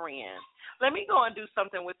not a friend. Let me go and do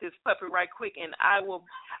something with this puppy right quick, and I will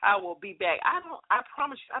be back. I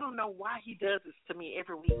promise you, I don't know why he does this to me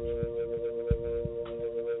every week.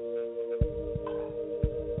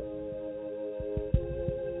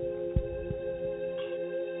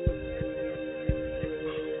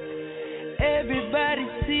 Everybody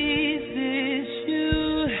sees this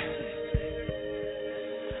you.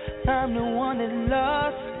 I'm the one that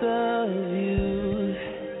lost of you.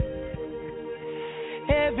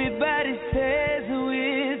 Everybody says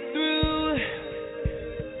we're through.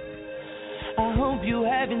 I hope you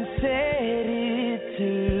haven't said it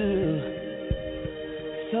too.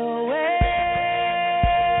 So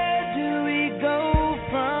where do we go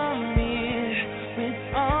from here with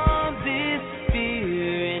all this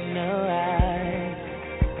fear in our eyes?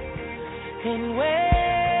 And where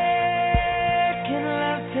can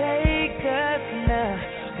love take us now?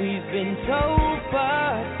 We've been so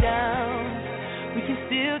far down, we can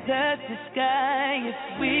still touch the sky if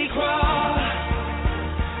we crawl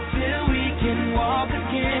till we can walk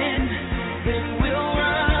again. Then we'll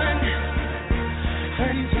run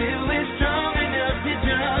until we're strong enough to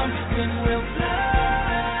jump. Then we'll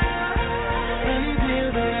fly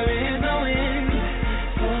until there is no end.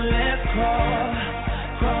 So let's crawl,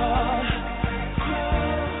 crawl,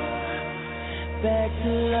 crawl back to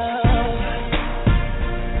love.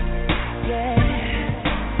 Yeah,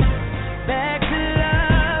 back to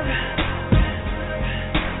love.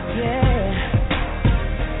 Yeah.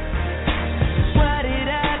 Why did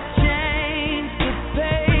I change the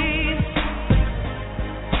pace?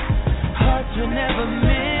 Hearts were never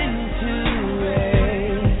meant to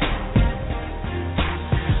race.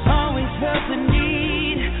 Always felt the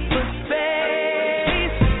need for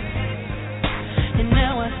space, and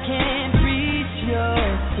now I can't reach your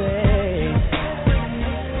face.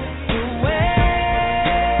 So where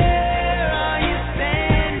are you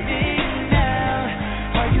standing now?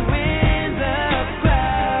 Are you in the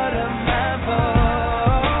cloud of my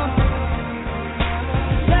bones?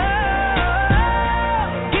 Love,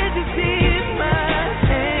 can't you see my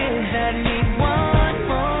hand? I need one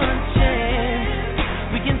more chance.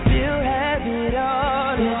 We can still have it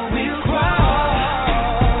all if we'll crawl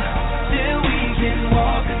till we can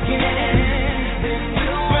walk again. Then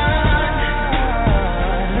we'll run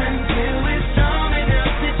until we're strong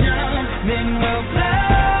enough to jump. Then we'll fly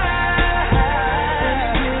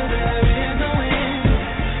until there is no end.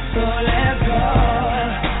 So let's crawl,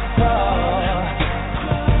 crawl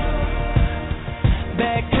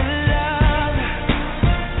back to love.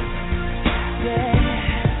 Yeah,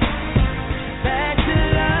 back to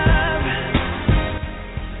love.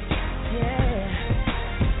 Yeah.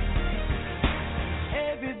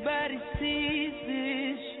 Everybody sees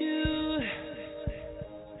this you.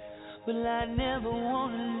 Well, I never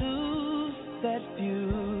want to lose that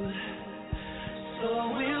view. So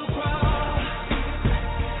we'll crawl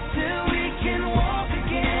till we can walk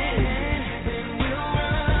again. Then we'll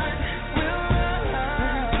run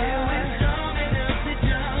until we're strong enough to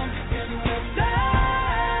jump. Then we'll fly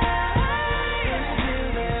until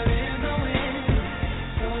there is no end.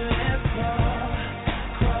 So let's crawl,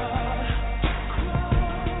 crawl, crawl.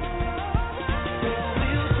 So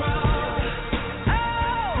we'll crawl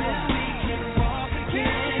till we can walk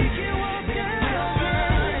again. Then we'll run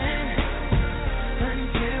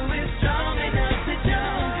until we're strong enough to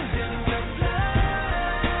jump. Then we'll fly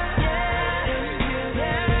until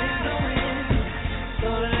there is no end. So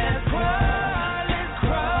let's crawl, let's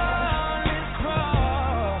crawl, let's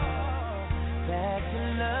crawl back to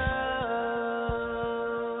love.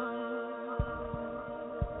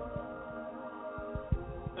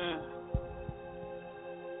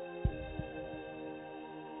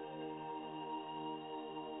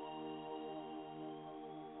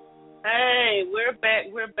 Hey, we're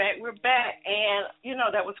back. And,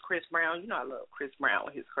 that was Chris Brown. I love Chris Brown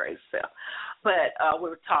with his crazy self. But we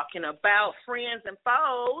were talking about friends and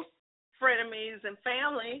foes, frenemies and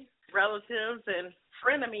family, relatives and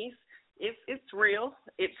frenemies. It's real.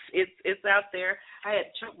 It's out there. I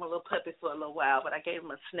had choked my little puppy for a little while, but I gave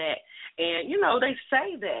him a snack. And, they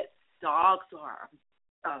say that dogs are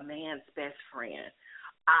a man's best friend.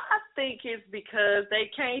 I think it's because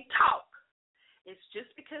they can't talk. It's just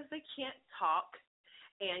because they can't talk,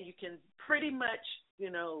 and you can pretty much,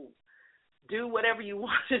 do whatever you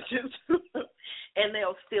want to do to them, and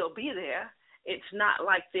they'll still be there. It's not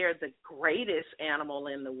like they're the greatest animal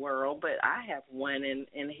in the world, but I have one,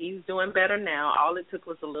 and he's doing better now. All it took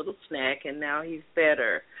was a little snack, and now he's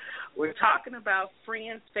better. We're talking about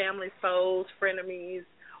friends, family, foes, frenemies,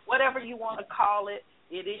 whatever you want to call it.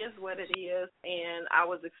 It is what it is, and I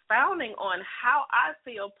was expounding on how I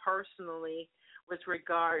feel personally with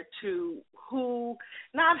regard to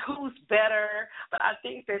not who's better, but I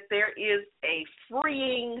think that there is a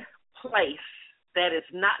freeing place that is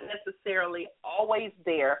not necessarily always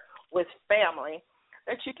there with family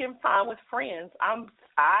that you can find with friends.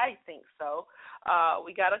 I think so.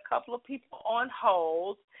 We got a couple of people on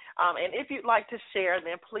hold, and if you'd like to share,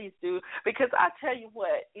 then please do. Because I tell you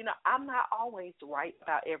what, I'm not always right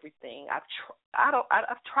about everything. I've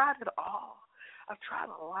tried it all. I've tried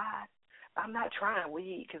a lot. I'm not trying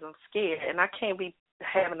weed because I'm scared, and I can't be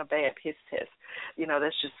having a bad piss test.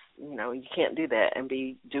 That's just, you can't do that and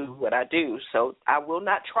do what I do. So I will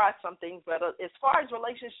not try something. But as far as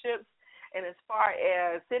relationships and as far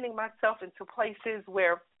as sending myself into places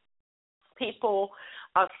where people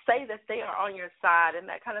say that they are on your side and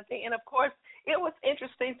that kind of thing. And, of course, it was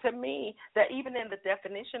interesting to me that even in the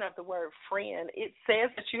definition of the word friend, it says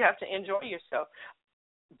that you have to enjoy yourself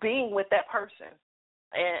being with that person.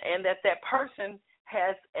 And that person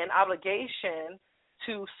has an obligation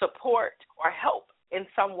to support or help in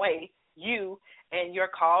some way you and your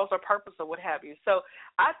cause or purpose or what have you. So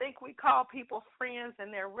I think we call people friends,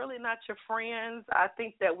 and they're really not your friends. I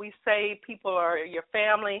think that we say people are your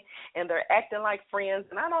family, and they're acting like friends.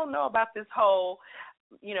 And I don't know about this whole,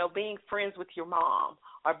 being friends with your mom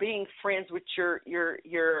or being friends with your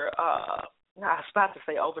I was about to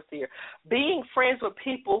say overseer. Being friends with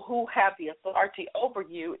people who have the authority over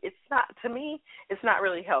you, it's not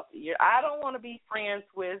really healthy. I don't want to be friends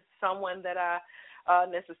with someone that I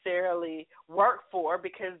necessarily work for,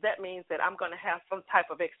 because that means that I'm going to have some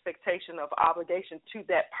type of expectation of obligation to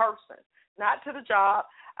that person, not to the job.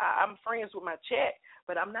 I'm friends with my check,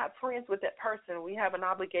 but I'm not friends with that person. We have an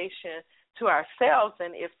obligation to ourselves,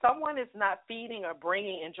 and if someone is not feeding or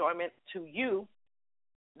bringing enjoyment to you,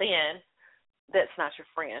 then that's not your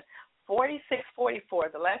friend.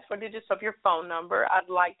 4644, the last 4 digits of your phone number. I'd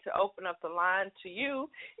like to open up the line to you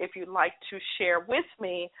if you'd like to share with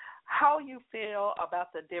me how you feel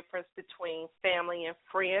about the difference between family and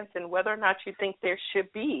friends and whether or not you think there should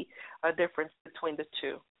be a difference between the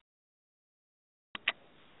two.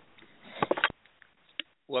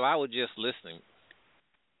 Well, I was just listening.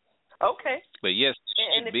 Okay. But yes,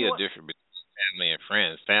 there should be a difference between family and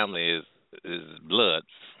friends. Family is blood.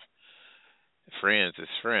 Friends is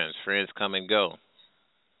friends. Friends come and go.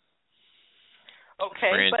 Okay,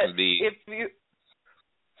 friend but can be, if you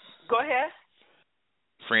go ahead.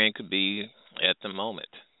 Friend could be at the moment.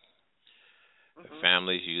 Mm-hmm.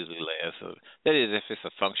 Families usually last. That is, if it's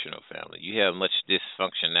a functional family. You have much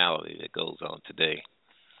dysfunctionality that goes on today,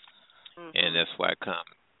 and that's why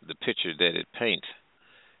the picture that it paints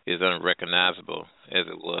is unrecognizable as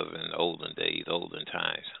it was in olden days, olden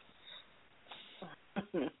times.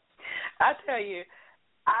 I tell you,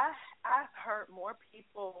 I've heard more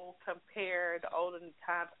people compare the olden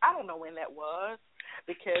times. I don't know when that was,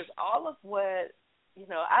 because all of what,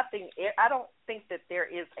 I don't think that there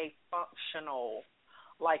is a functional,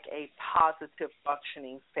 like a positive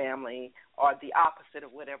functioning family or the opposite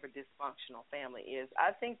of whatever dysfunctional family is.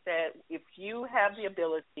 I think that if you have the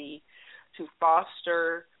ability to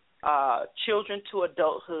foster children to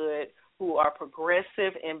adulthood who are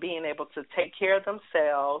progressive in being able to take care of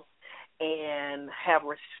themselves and have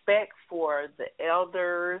respect for the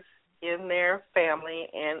elders in their family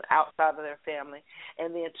and outside of their family,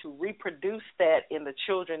 and then to reproduce that in the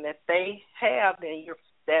children that they have, then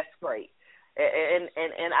that's great. And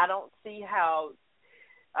I don't see how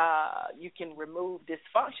you can remove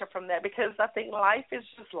dysfunction from that, because I think life is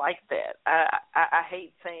just like that. I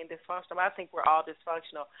hate saying dysfunctional, but I think we're all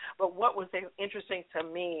dysfunctional. But what was interesting to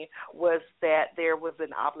me was that there was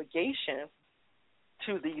an obligation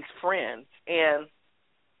to these friends. And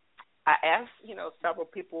I asked, several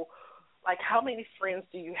people, like, how many friends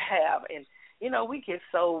do you have? And, we get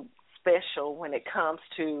so special when it comes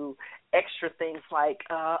to extra things like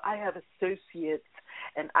I have associates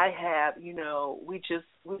and I have, we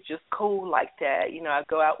just cool like that. I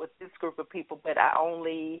go out with this group of people, but I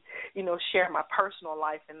only, share my personal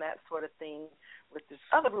life and that sort of thing with this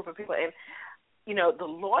other group of people. And, the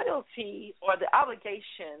loyalty or the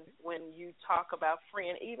obligation when you talk about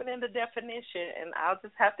friend, even in the definition, and I'll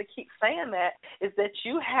just have to keep saying that, is that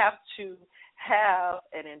you have to have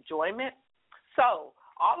an enjoyment. So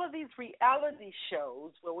all of these reality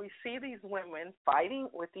shows where we see these women fighting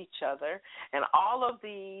with each other, and all of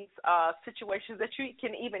these situations that you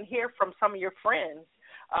can even hear from some of your friends.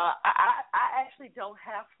 I actually don't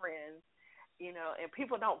have friends, and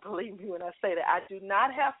people don't believe me when I say that. I do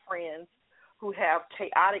not have friends who have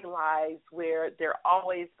chaotic lives where they're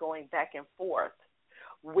always going back and forth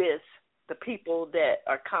with the people that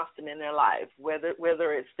are constant in their lives, whether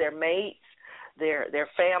it's their mates, their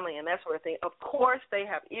family, and that sort of thing. Of course, they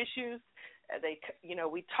have issues.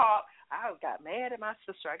 We talk. I got mad at my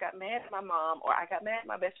sister. I got mad at my mom, or I got mad at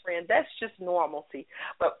my best friend. That's just normalcy.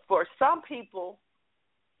 But for some people,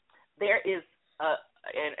 there is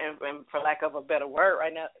and for lack of a better word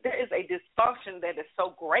right now, there is a dysfunction that is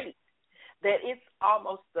so great that it's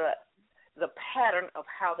almost the pattern of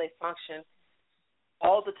how they function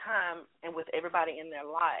all the time and with everybody in their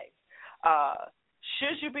lives.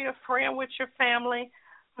 Should you be a friend with your family?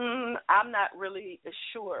 I'm not really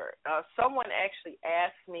sure. Someone actually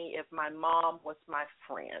asked me if my mom was my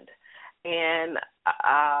friend, and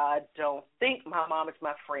I don't think my mom is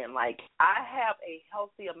my friend. Like, I have a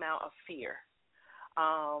healthy amount of fear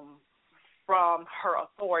from her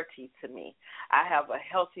authority to me. I have a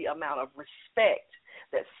healthy amount of respect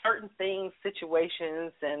that certain things,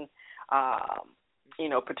 situations, and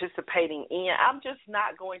participating in, I'm just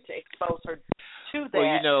not going to expose her to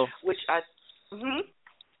that. Well, which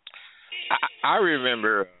I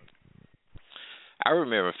remember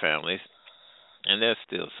families, and there's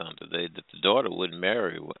still some today, that the daughter wouldn't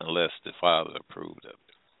marry unless the father approved of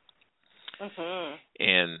it. Mm-hmm.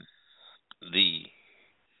 And the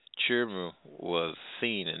children was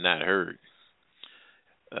seen and not heard.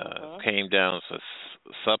 Came down for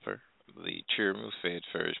supper. The children was fed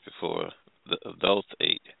first before the adults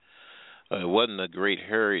ate. It wasn't a great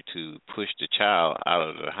hurry to push the child out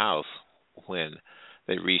of the house when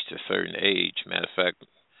they reached a certain age. Matter of fact,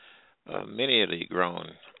 many of the grown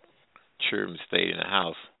children stayed in the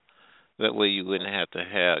house. That way you wouldn't have to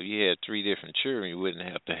have, you had 3 different children, you wouldn't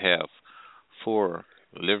have to have 4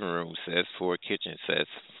 living room sets, 4 kitchen sets,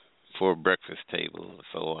 4 breakfast tables, and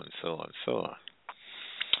so on and so on and so on.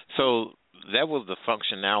 So that was the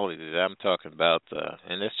functionality that I'm talking about,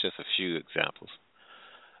 and that's just a few examples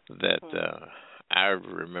that I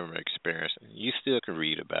remember experiencing. You still can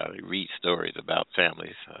read about it, read stories about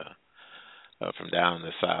families from down in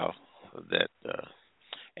the South that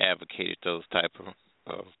advocated those type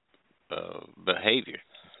of behavior,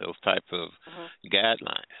 those type of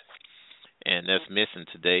guidelines, and that's missing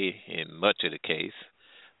today in much of the case.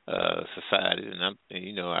 Society, and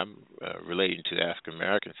I'm relating to African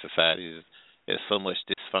American societies. There's so much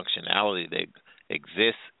dysfunctionality that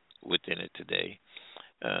exists within it today.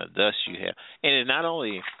 Thus, you have, and it not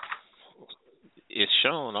only is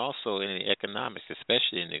shown also in the economics,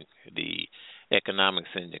 especially in the economics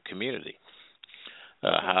in the community,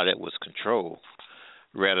 how that was controlled,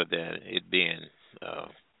 rather than it being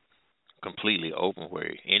completely open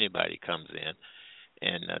where anybody comes in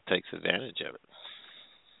and takes advantage of it.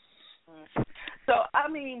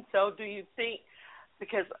 So do you think,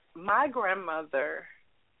 because my grandmother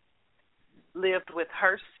lived with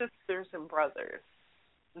her sisters and brothers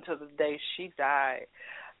until the day she died.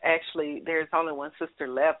 Actually, there's only one sister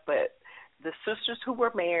left, but the sisters who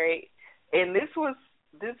were married, and this was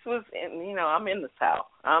in, I'm in the South.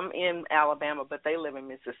 I'm in Alabama, but they live in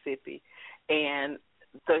Mississippi. And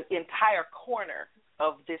the entire corner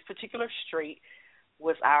of this particular street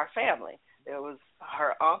was our family. There was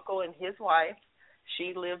her uncle and his wife.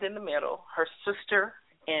 She lived in the middle. Her sister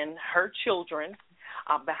and her children.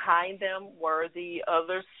 Behind them were the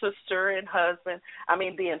other sister and husband. I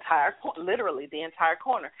mean, literally the entire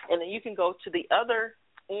corner. And then you can go to the other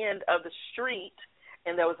end of the street,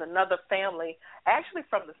 and there was another family, actually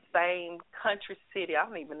from the same country city. I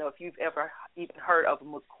don't even know if you've ever even heard of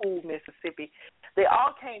McCool, Mississippi. They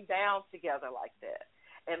all came down together like that,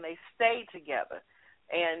 and they stayed together.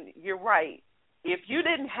 And you're right. If you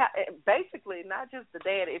didn't have, basically, not just the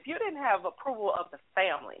dad, if you didn't have approval of the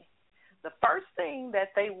family, the first thing that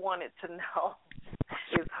they wanted to know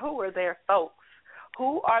is who are their folks,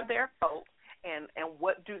 who are their folks, and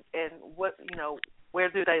where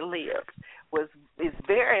do they live is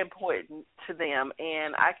very important to them.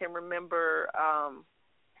 And I can remember,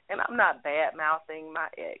 and I'm not bad mouthing my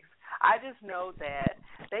ex. I just know that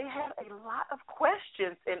they had a lot of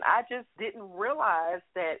questions, and I just didn't realize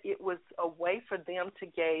that it was a way for them to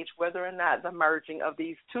gauge whether or not the merging of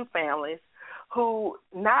these two families, who,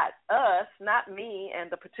 not us, not me and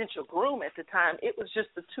the potential groom at the time, it was just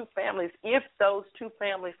the two families, if those two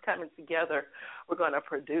families coming together were going to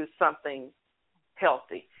produce something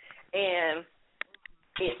healthy. And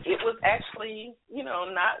it was actually,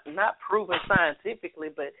 not proven scientifically,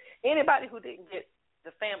 but anybody who didn't get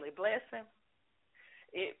the family blessing,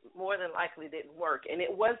 it more than likely didn't work. And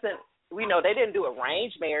it wasn't, they didn't do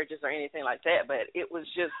arranged marriages or anything like that, but it was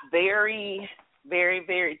just very, very,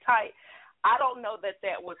 very tight. I don't know that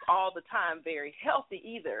was all the time very healthy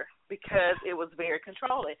either, because it was very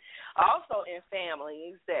controlling. Also in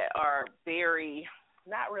families that are very,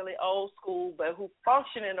 not really old school, but who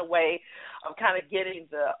function in a way of kind of getting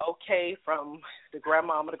the okay from the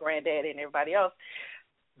grandmama, the granddaddy, and everybody else,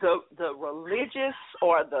 the religious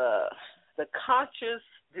or the conscious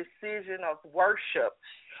decision of worship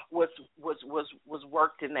was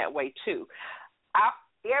worked in that way too.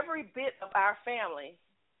 Every bit of our family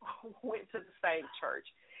went to the same church,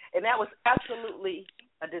 and that was absolutely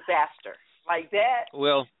a disaster. Like that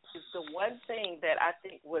is the one thing that I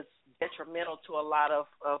think was detrimental to a lot of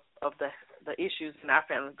the issues in our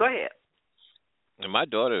family. Go ahead. And my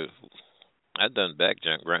daughter, I'd done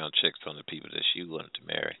background checks on the people that she wanted to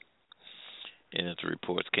marry, and if the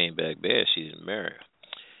reports came back bad, she didn't marry.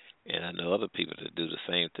 And I know other people that do the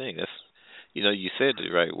same thing. That's, you said the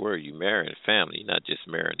right word. You marry a family. You're not just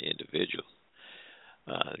marrying an individual.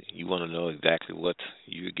 You want to know exactly what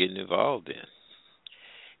you're getting involved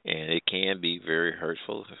in, and it can be very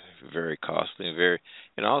hurtful, very costly,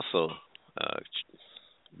 and also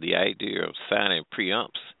the idea of signing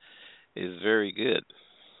preumps is very good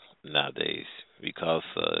nowadays, because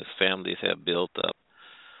families have built up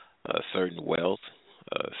certain wealth,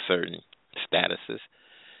 certain statuses,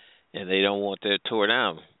 and they don't want that tore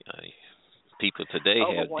down. People today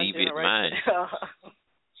have deviant minds.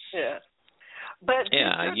 Yeah. But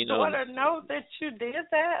did your daughter know that you did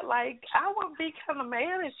that? Like, I would be kind of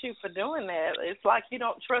mad at you for doing that. It's like you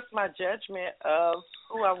don't trust my judgment of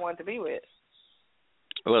who I want to be with.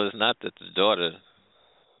 Well, it's not that the daughter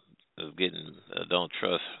is don't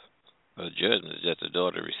trust her judgment. It's that the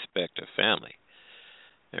daughter respect her family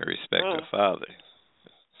and respect her father.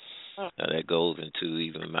 Now, that goes into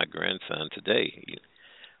even my grandson today.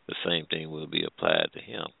 The same thing will be applied to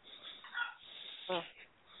him.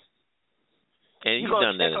 And you've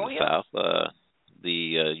done that in the South.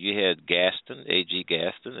 You had Gaston, A.G.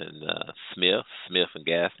 Gaston, and Smith and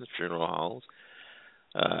Gaston, funeral homes.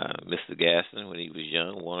 Mr. Gaston, when he was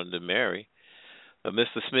young, wanted to marry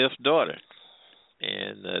Mr. Smith's daughter.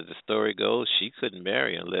 And the story goes, she couldn't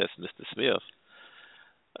marry unless Mr. Smith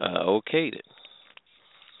okayed it.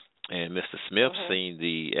 And Mr. Smith seen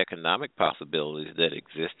the economic possibilities that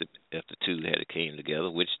existed if the two had came together,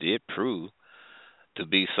 which did prove to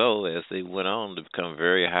be so as they went on to become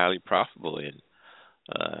very highly profitable in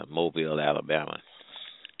Mobile, Alabama,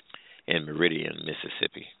 and Meridian,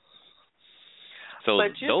 Mississippi. So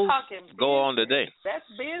those go on today. That's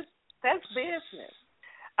business.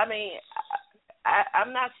 I mean,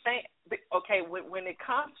 I'm not saying, okay, when it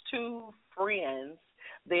comes to friends,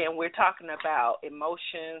 then we're talking about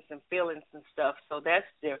emotions and feelings and stuff, so that's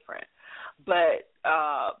different. But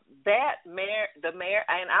the mayor,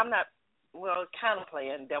 and I'm not, kind of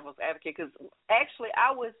playing devil's advocate, because actually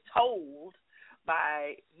I was told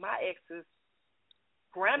by my ex's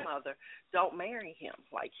grandmother, don't marry him.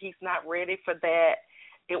 Like, he's not ready for that.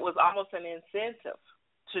 It was almost an incentive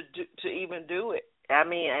to even do it. I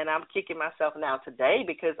mean, and I'm kicking myself now today,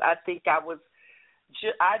 because I think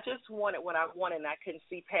I just wanted what I wanted, and I couldn't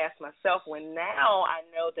see past myself, when now I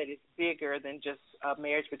know that it's bigger than just a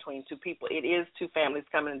marriage between two people. It is two families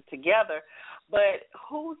coming together. But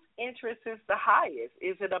whose interest is the highest?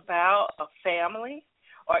 Is it about a family,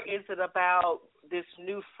 or is it about this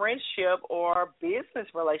new friendship or business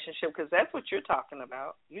relationship? Because that's what you're talking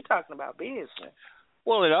about. You're talking about business.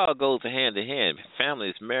 Well, it all goes hand in hand.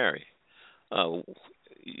 Families marry.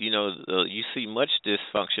 You see much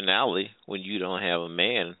dysfunctionality when you don't have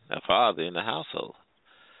a father in the household.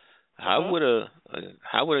 How would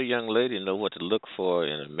a young lady know what to look for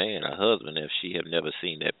in a man, a husband, if she have never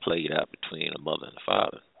seen that played out between a mother and a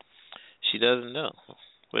father? She doesn't know.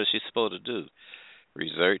 What is she supposed to do?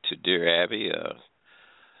 Resort to Dear Abby,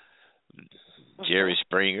 Jerry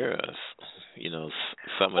Springer,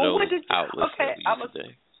 some of those outlets that we used to do.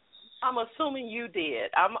 I'm assuming you did.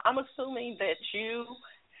 I'm assuming that you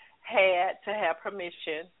had to have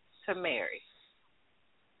permission to marry.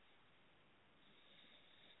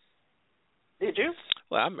 Did you?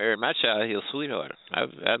 Well, I married my childhood sweetheart.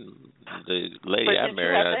 The lady I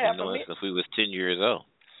married, I've been knowing since we was 10 years old.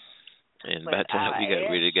 And by the time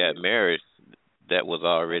we got married, that was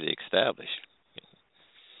already established.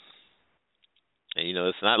 And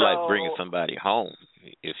it's not like bringing somebody home.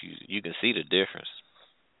 If you can see the difference.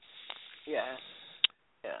 Yeah.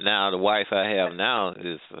 Now, the wife I have now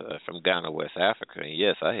is from Ghana, West Africa, and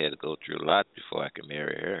yes, I had to go through a lot before I could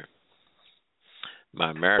marry her.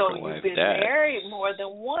 My American wife died. So you've been married more than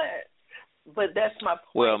once, but that's my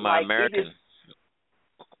point. Well, my like, American.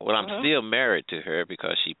 Well, I'm Mm-hmm. still married to her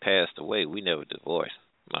because she passed away. We never divorced.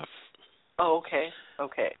 Oh, okay.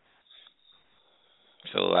 Okay.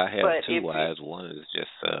 So I have But two wives. One is just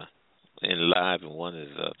in life, and one is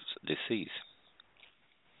deceased.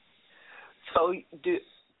 So do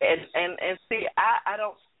and see, I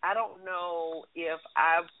don't know if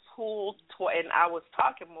I've pulled and I was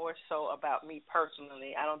talking more so about me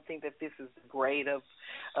personally. I don't think that this is the grade of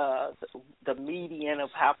the median of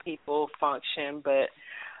how people function, but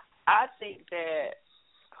I think that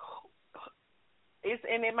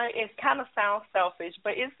it kind of sounds selfish,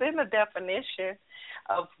 but it's in the definition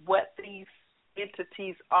of what these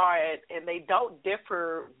entities are, and they don't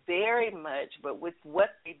differ very much, but with what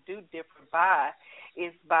they do differ by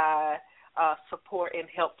is by support and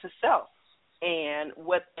help to self and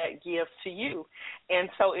what that gives to you. And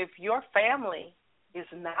so if your family is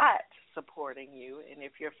not supporting you and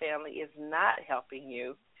if your family is not helping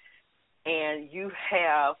you and you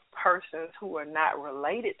have persons who are not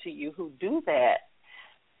related to you who do that,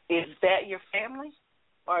 is that your family?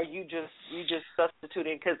 Or are you just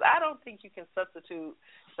substituting? Because I don't think you can substitute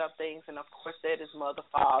some things, and of course that is mother,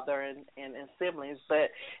 father, and siblings.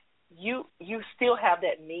 But you still have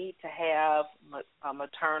that need to have a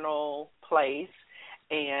maternal place.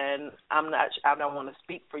 And I don't want to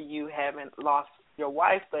speak for you having lost your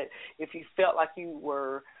wife, but if you felt like you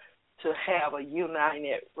were to have a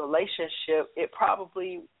united relationship, it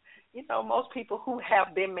probably, most people who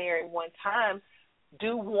have been married one time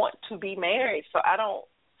do want to be married. So I don't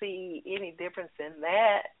see any difference in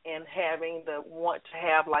that and having the want to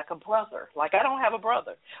have like a brother. Like, I don't have a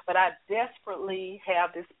brother, but I desperately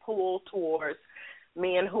have this pull towards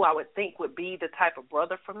men who I would think would be the type of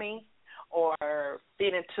brother for me or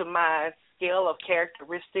fit into my scale of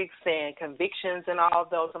characteristics and convictions, and all of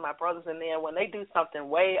those are my brothers. And then when they do something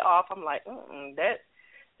way off, I'm like, that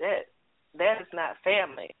is not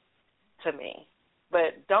family to me.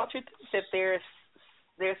 But don't you think that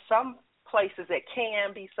there's some places that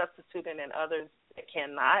can be substituted and others that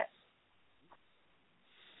cannot?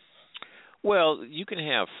 Well, you can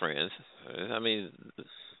have friends. I mean,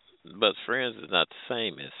 but friends is not the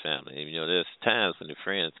same as family. There's times when the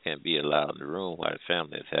friends can't be allowed in the room while the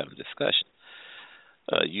family is having discussion.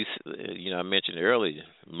 I mentioned earlier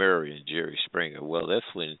Murray and Jerry Springer. Well, that's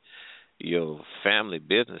when your family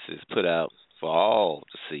business is put out for all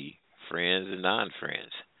to see, friends and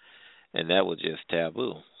non-friends, and that was just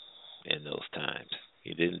taboo in those times.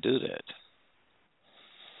 He didn't do that.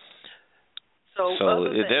 So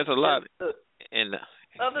there's a lot, and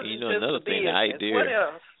another thing,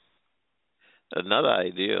 another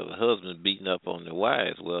idea of a husband beating up on the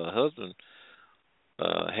wives. Well, a husband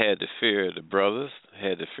had to fear the brothers,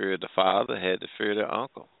 had to fear the father, had to fear the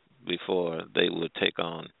uncle before they would take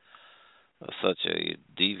on such a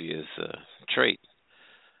devious trait,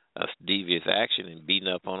 a devious action in beating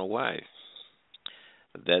up on a wife.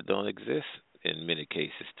 That don't exist in many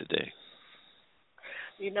cases today.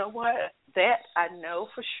 You know what? That I know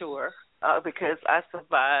for sure because I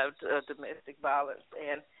survived domestic violence,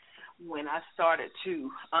 and when I started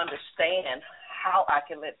to understand how I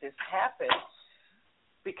can let this happen,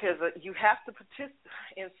 because you have to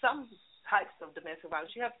participate in some types of domestic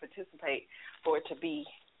violence, you have to participate for it to be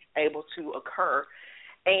able to occur.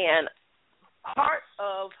 And part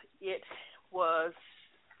of it was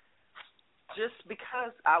just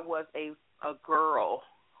because I was a girl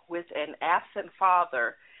with an absent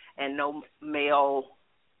father and no male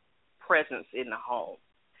presence in the home.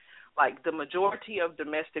 Like, the majority of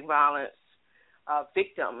domestic violence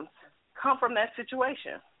victims come from that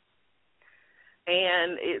situation.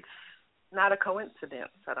 And it's not a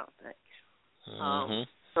coincidence, I don't think. Mm-hmm.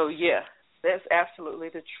 So, yeah, that's absolutely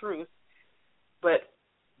the truth. But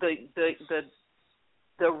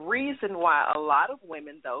the reason why a lot of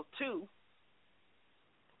women, though, too,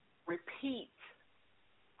 repeat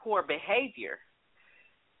poor behavior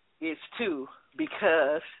is, too,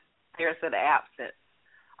 because there's an absence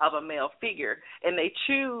of a male figure. And they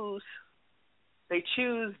choose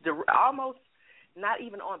almost not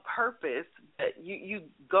even on purpose, but you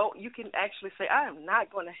can actually say, I am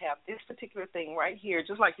not going to have this particular thing right here.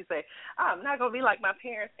 Just like you say, I'm not going to be like my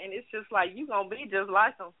parents, and it's just like you're going to be just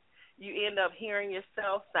like them. You end up hearing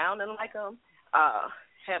yourself sounding like them,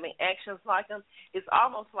 having actions like them. It's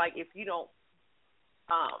almost like if you don't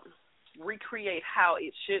recreate how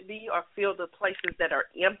it should be or fill the places that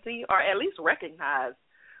are empty or at least recognize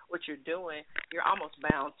what you're doing, you're almost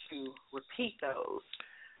bound to repeat those.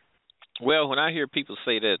 Well, when I hear people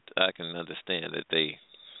say that, I can understand that they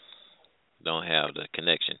don't have the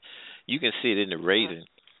connection. You can see it in the raising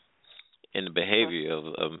and the behavior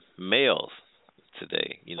of males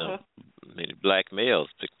today. You know, many black males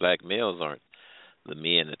aren't the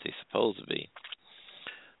men that they're supposed to be.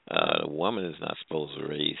 The woman is not supposed to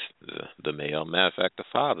raise the male. Matter of fact, the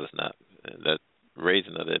father's not. That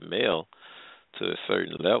raising of that male to a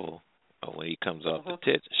certain level, when he comes off the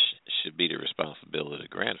tit, should be the responsibility of the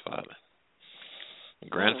grandfather. The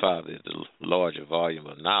grandfather is the larger volume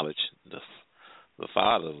of knowledge. The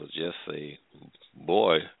father was just a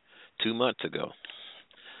boy 2 months ago,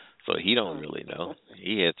 so he don't really know.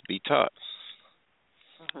 He has to be taught.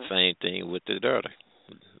 Same thing with the daughter.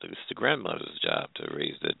 It's the grandmother's job to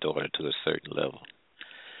raise their daughter to a certain level,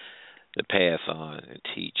 to pass on and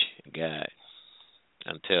teach and guide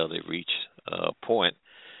until they reach a point.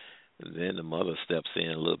 And then the mother steps in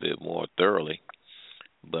a little bit more thoroughly.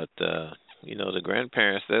 But, the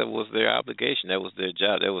grandparents, that was their obligation. That was their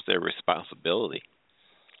job. That was their responsibility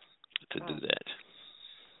to do that.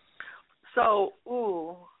 So,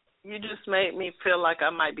 you just made me feel like I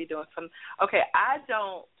might be doing something. Okay, I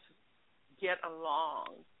don't get along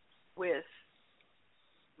with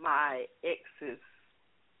my ex's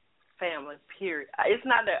family, period. It's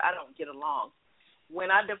not that I don't get along. When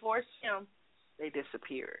I divorced him, they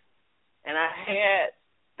disappeared. And I had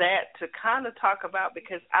that to kind of talk about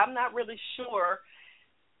because I'm not really sure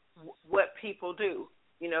what people do.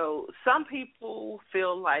 You know, some people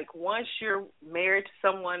feel like once you're married to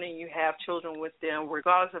someone and you have children with them,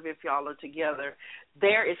 regardless of if y'all are together,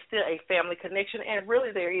 there is still a family connection, and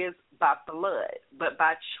really there is by blood. But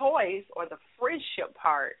by choice or the friendship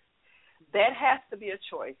part, that has to be a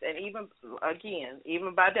choice. And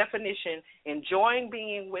even by definition, enjoying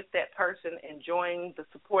being with that person, enjoying the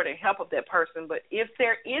support and help of that person. But if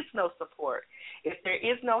there is no support, if there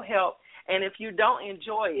is no help, and if you don't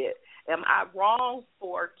enjoy it, am I wrong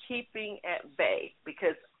for keeping at bay?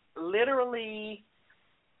 Because literally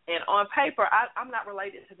and on paper, I'm not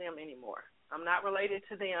related to them anymore. I'm not related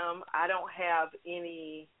to them. I don't have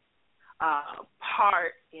any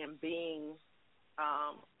part in being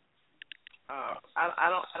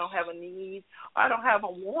I don't have a need. I don't have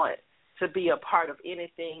a want to be a part of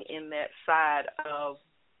anything in that side of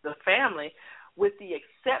the family, with the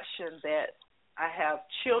exception that I have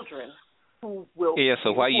children who will. Yeah,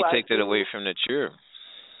 so why you take that away from the children?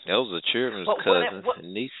 Those are children's cousins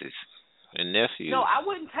and nieces and nephews. No, I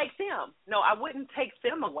wouldn't take them. No, I wouldn't take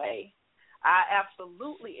them away. I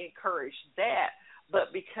absolutely encourage that,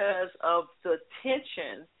 but because of the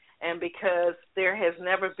tension and because there has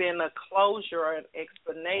never been a closure or an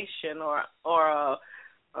explanation or a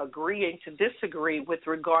agreeing to disagree with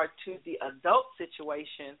regard to the adult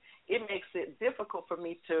situation, it makes it difficult for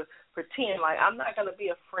me to pretend like I'm not going to be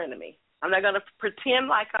a frenemy. I'm not going to pretend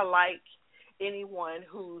like I like anyone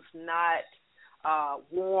who's not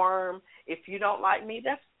warm. If you don't like me,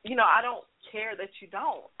 that's, I don't care that you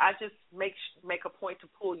don't. I just make a point to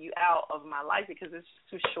pull you out of my life because it's just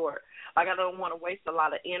too short. Like, I don't want to waste a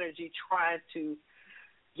lot of energy trying to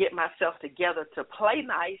get myself together to play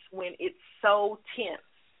nice when it's so tense.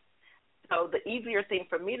 So the easier thing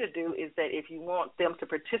for me to do is that if you want them to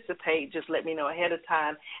participate, just let me know ahead of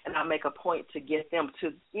time, and I'll make a point to get them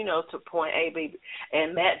to, to point A, B,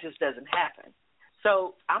 and that just doesn't happen.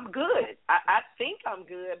 So I'm good. I think I'm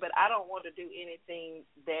good, but I don't want to do anything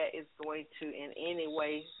that is going to in any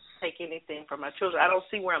way take anything from my children. I don't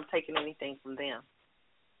see where I'm taking anything from them.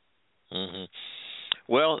 Mm-hmm.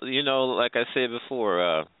 Well, like I said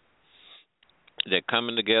before, that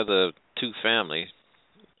coming together of two families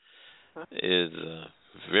is a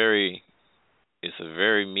very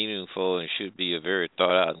meaningful and should be a very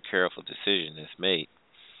thought out and careful decision that's made.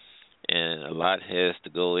 And a lot has to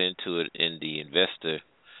go into it in the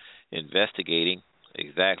investigating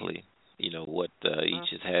exactly, what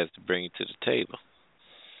each has to bring to the table.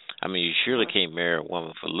 I mean, you surely can't marry a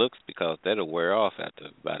woman for looks because that'll wear off after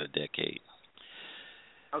about a decade.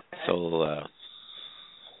 Okay. So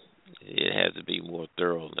it has to be more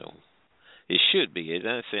thorough, though. It should be. I'm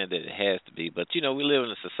not saying that it has to be, but, we live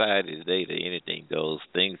in a society today that anything goes.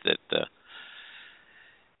 Things that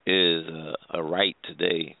is a right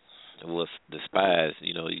today was despised,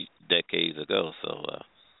 decades ago. So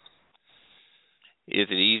is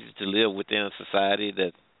it easy to live within a society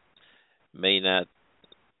that may not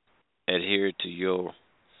adhere to your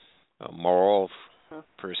morals,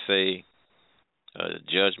 per se,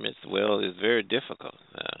 judgments? Well, it's very difficult.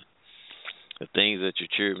 The things that your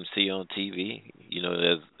children see on TV,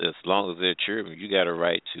 as long as they're children, you got a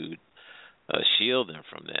right to shield them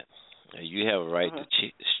from that. You have a right to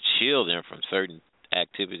shield them from certain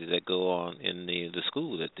activities activities that go on in the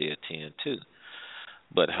school that they attend too.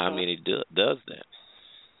 But how many does that?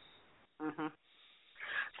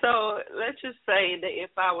 So let's just say that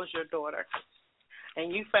if I was your daughter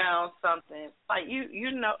and you found something like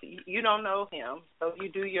you don't know him, so you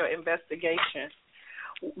do your investigation.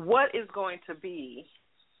 What is going to be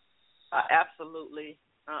absolutely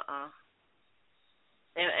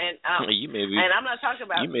and you may be, and I'm not talking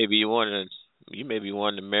about you may be wanting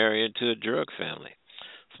to marry into a drug family.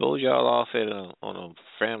 Suppose y'all off on a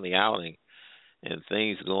family outing and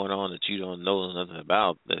things going on that you don't know nothing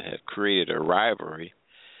about that have created a rivalry,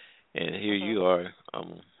 and here you are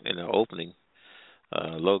in an opening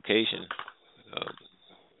location,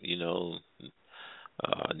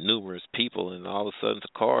 numerous people, and all of a sudden the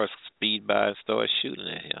cars speed by and start shooting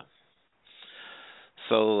at him.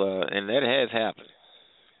 So, and that has happened.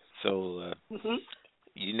 So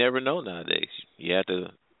you never know nowadays. You have to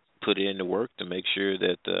put in the work to make sure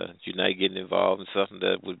that you're not getting involved in something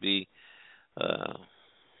that would be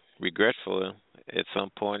regretful at some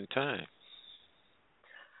point in time.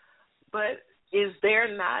 But is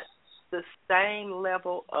there not the same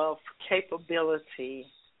level of capability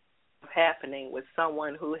happening with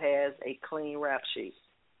someone who has a clean rap sheet?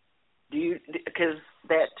 Because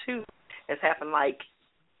that too has happened. Like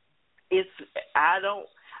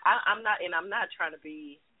I'm not trying to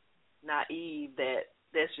be naive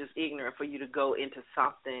that's just ignorant for you to go into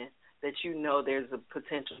something that you know there's a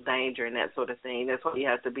potential danger and that sort of thing. That's why you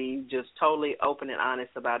have to be just totally open and honest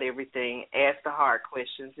about everything. Ask the hard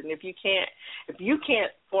questions, and if you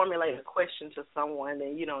can't formulate a question to someone,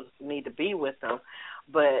 then you don't need to be with them.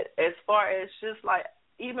 But as far as just like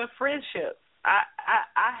even friendships, I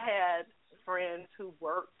had friends who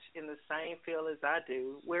worked in the same field as I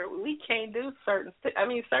do, where we can't do certain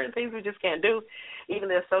things we just can't do. Even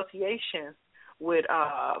the association would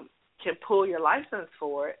can pull your license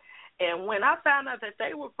for it. And when I found out that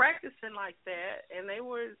they were practicing like that, and they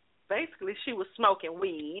were basically, she was smoking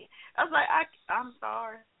weed, I was like, I'm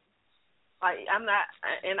sorry, like I'm not,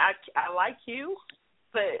 and I like you,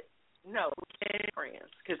 but no, we can't be friends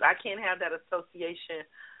because I can't have that association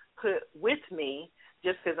put with me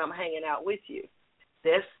just because I'm hanging out with you.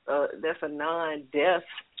 That's a non-death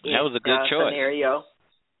that was a good choice scenario.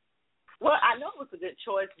 Well, I know it was a good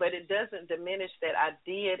choice, but it doesn't diminish that I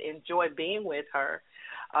did enjoy being with her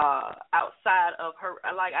outside of her.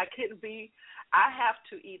 Like, I have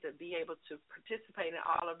to either be able to participate in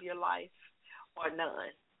all of your life or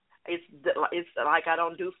none. It's like I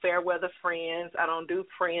don't do fair weather friends. I don't do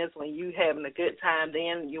friends when you having a good time.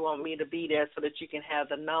 Then you want me to be there so that you can have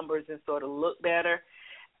the numbers and sort of look better.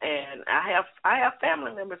 And I have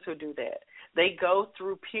family members who do that. They go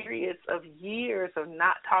through periods of years of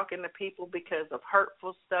not talking to people because of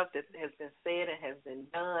hurtful stuff that has been said and has been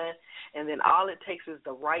done, and then all it takes is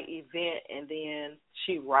the right event, and then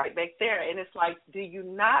she right back there. And it's like, do you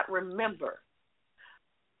not remember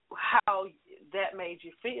how that made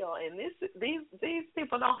you feel? And these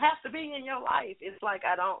people don't have to be in your life. It's like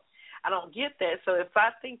I don't get that. So if I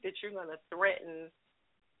think that you're going to threaten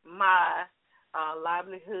my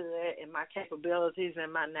livelihood and my capabilities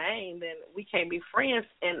and my name, then we can't be friends.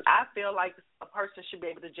 And I feel like a person should be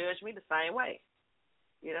able to judge me the same way.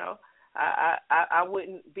 You know, I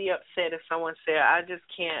wouldn't be upset if someone said, I just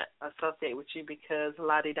can't associate with you because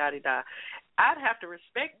la-di-da-di-da. I'd have to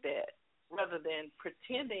respect that rather than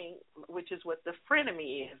pretending, which is what the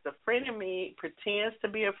frenemy is. The frenemy pretends to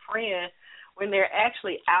be a friend when they're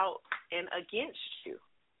actually out and against you.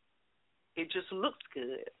 It just looks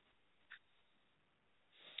good.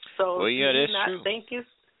 So well, yeah, that's true.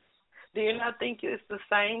 Do you not think it's the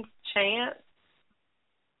same chance?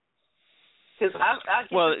 Because I get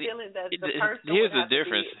the feeling that the person here's would have the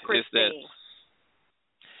difference to be pristine.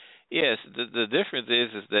 Yes, the difference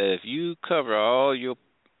is that if you cover all your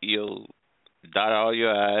dot all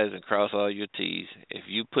your I's and cross all your T's, if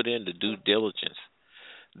you put in the due diligence,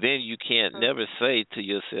 then you can't never say to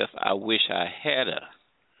yourself, I wish I had a.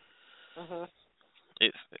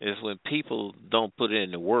 It's when people don't put in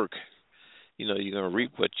the work, you're going to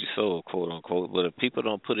reap what you sow, quote unquote. But if people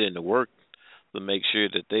don't put in the work to make sure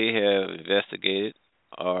that they have investigated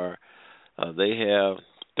or they have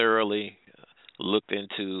thoroughly looked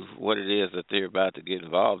into what it is that they're about to get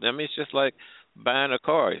involved. I mean, it's just like buying a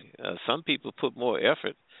car. Some people put more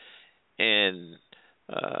effort and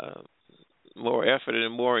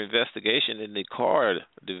more investigation in the car,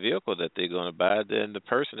 the vehicle that they're going to buy, than the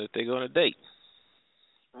person that they're going to date.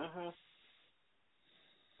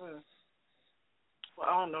 Well,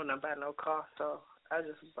 I don't know nothing about no car, so I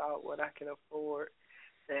just bought what I could afford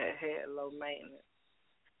that had low maintenance.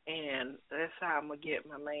 And that's how I'm going to get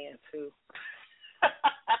my man, too.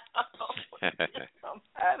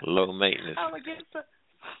 Low maintenance. I'm gonna get some.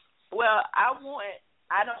 Well, I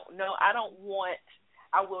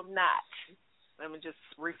will not. Let me just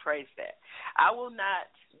rephrase that. I will not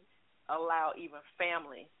allow even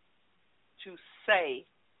family to say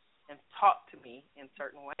and talk to me in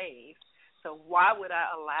certain ways. So why would I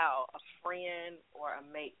allow a friend or a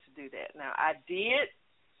mate to do that? Now, I did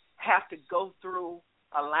have to go through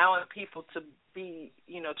allowing people to be,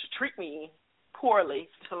 to treat me poorly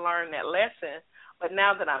to learn that lesson. But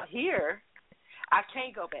now that I'm here, I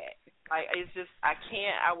can't go back. It's just, I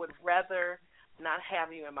can't. I would rather not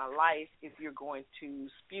have you in my life if you're going to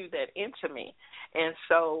spew that into me. And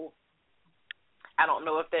so I don't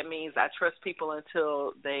know if that means I trust people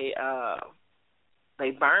until they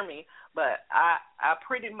burn me, but I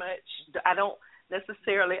pretty much, I don't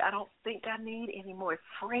think I need any more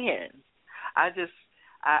friends.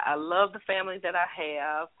 I love the family that I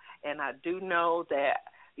have, and I do know that,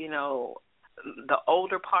 the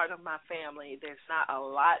older part of my family, there's not a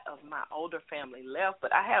lot of my older family left,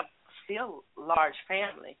 but I have still large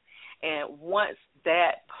family. And once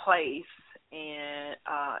that place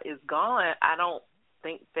is gone, I don't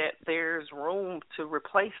think that there's room to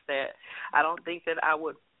replace that. I don't think that I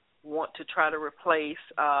would want to try to replace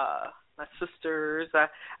my sisters. I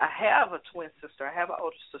have a twin sister. I have an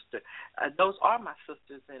older sister. Those are my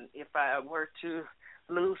sisters, and if I were to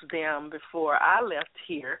lose them before I left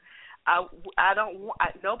here,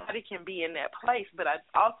 nobody can be in that place. But I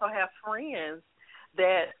also have friends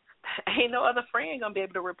that ain't no other friend gonna be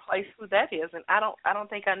able to replace who that is, and I don't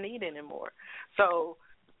think I need anymore. So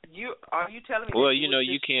are you telling me? Well,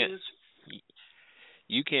 you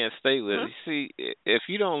can't stay with it. See, if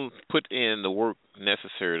you don't put in the work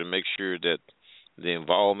necessary to make sure that the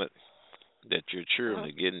involvement that your children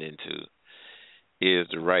are getting into is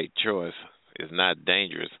the right choice, is not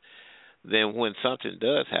dangerous, then when something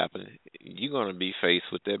does happen, you're going to be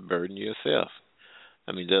faced with that burden yourself.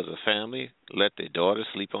 I mean, does a family let their daughter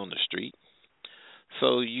sleep on the street?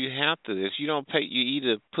 So you have to, if you don't pay, you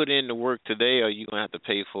either put in the work today or you're going to have to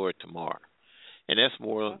pay for it tomorrow. And that's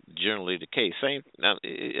more generally the case.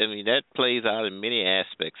 That plays out in many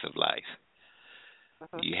aspects of life.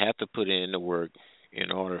 You have to put in the work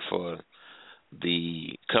in order for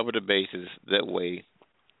cover the bases. That way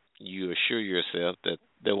you assure yourself that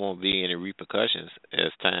there won't be any repercussions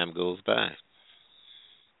as time goes by.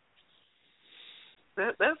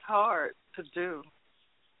 That's hard to do.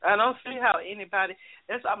 I don't see how anybody.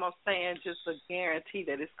 That's almost saying just a guarantee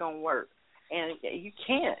that it's gonna work, and you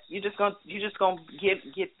can't. You're just gonna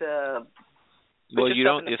get the. Well, you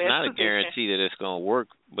don't. It's not a guarantee that it's gonna work,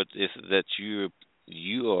 but it's that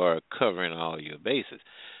you are covering all your bases.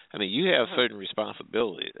 I mean, you have certain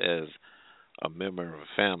responsibilities as a member of a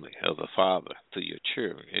family, as a father to your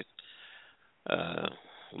children.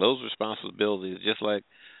 Those responsibilities, just like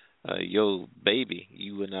your baby,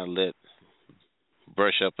 you would not let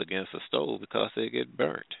brush up against a stove because they get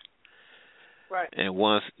burnt. Right. And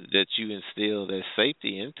once that you instill that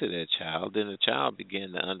safety into that child, then the child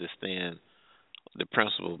begin to understand the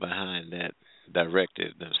principle behind that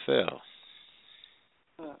directive themselves.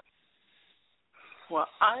 Well,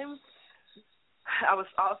 I was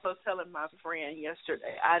also telling my friend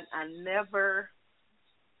yesterday, I never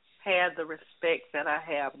had the respect that I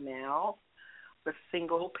have now for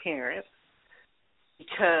single parents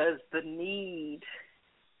because the need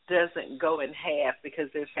doesn't go in half because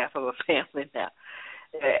there's half of a family now.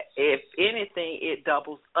 If anything, it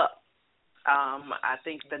doubles up. I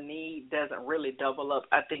think the need doesn't really double up.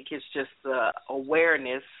 I think it's just the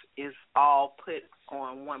awareness is all put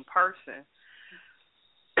on one person.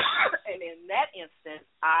 And in that instance,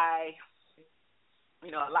 a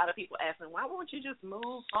lot of people ask me, why won't you just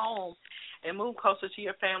move home and move closer to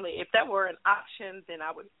your family? If that were an option, then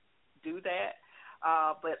I would do that.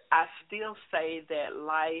 But I still say that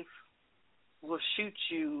life will shoot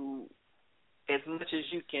you as much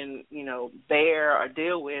as you can, bear or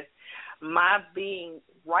deal with. My being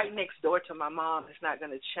right next door to my mom is not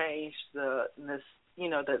going to change the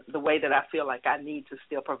way that I feel like I need to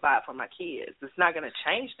still provide for my kids. It's not going to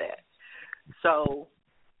change that. So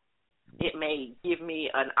it may give me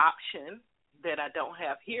an option that I don't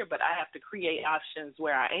have here, but I have to create options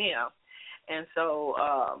where I am. And so,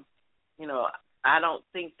 I don't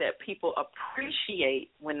think that people appreciate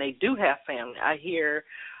when they do have family. I hear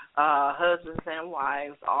husbands and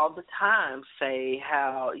wives all the time say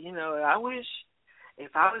how, I wish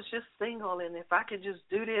if I was just single and if I could just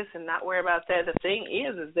do this and not worry about that. The thing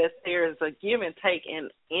is that there is a give and take in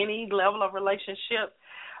any level of relationship.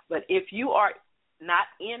 But if you are not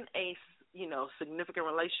in a, significant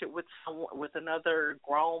relationship with another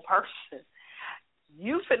grown person,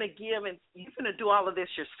 you finna give and you finna do all of this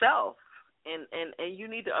yourself. And you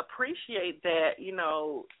need to appreciate that,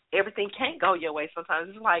 everything can't go your way sometimes.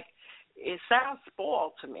 It's like, it sounds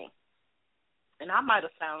spoiled to me. And I might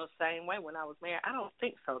have sounded the same way when I was married. I don't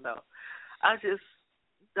think so, though. I just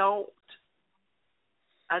don't.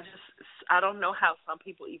 I don't know how some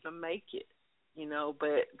people even make it,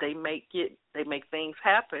 but they make it. They make things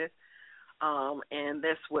happen, and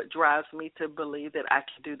that's what drives me to believe that I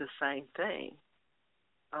can do the same thing.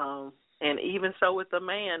 And even so with a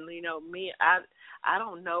man, me, I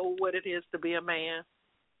don't know what it is to be a man,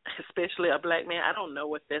 especially a black man. I don't know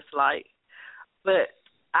what that's like, but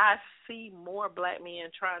I see more black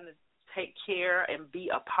men trying to take care and be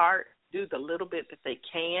a part, do the little bit that they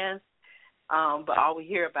can, but all we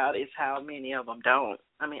hear about is how many of them don't.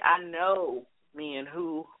 I mean, I know men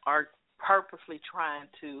who are purposely trying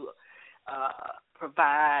to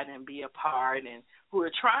provide and be a part, and who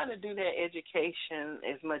are trying to do that education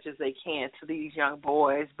as much as they can to these young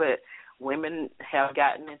boys, but women have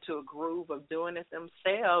gotten into a groove of doing it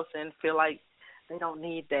themselves and feel like they don't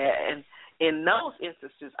need that. And in those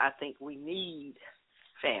instances, I think we need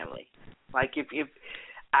family. Like if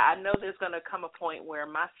I know there's going to come a point where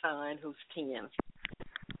my son, who's 10,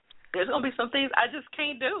 there's going to be some things I just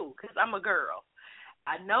can't do because I'm a girl.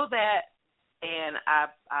 I know that, and I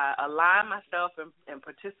align myself and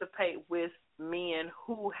participate with men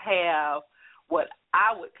who have what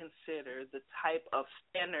I would consider the type of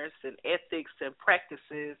standards and ethics and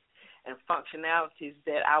practices and functionalities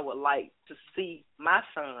that I would like to see my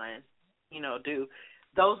son, do.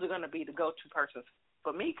 Those are going to be the go-to persons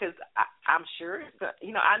for me, because I'm sure,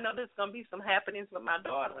 I know there's going to be some happenings with my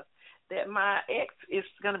daughter that my ex is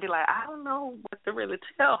going to be like, I don't know what to really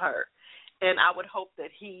tell her. And I would hope that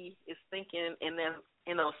he is thinking in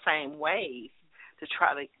those same ways to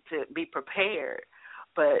try to be prepared.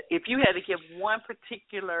 But if you had to give one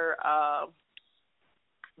particular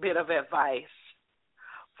bit of advice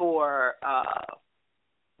for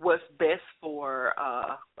what's best for,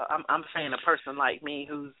 I'm saying a person like me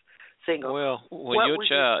who's single. Well, when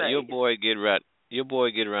your boy get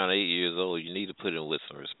around 8 years old, you need to put him with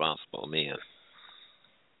some responsible men.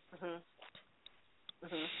 Mhm.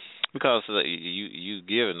 Mhm. Because you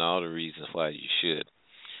given all the reasons why you should,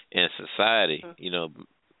 and society,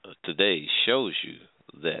 today shows you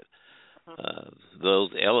that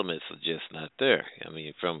those elements are just not there. I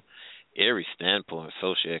mean, from every standpoint,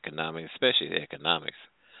 socioeconomic, especially economics,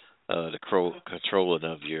 the controlling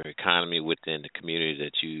of your economy within the community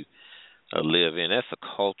that you live in. That's a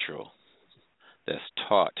cultural that's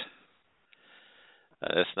taught.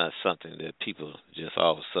 That's not something that people just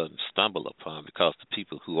all of a sudden stumble upon, because the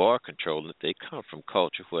people who are controlling it, they come from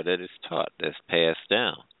culture where that is taught, that's passed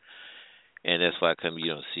down. And that's why you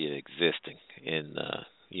don't see it existing in,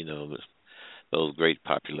 those great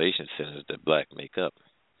population centers that black make up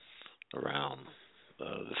around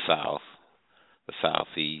the South, the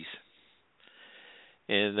Southeast.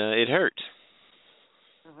 And it hurts.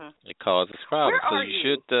 Mm-hmm. It causes problems. Where are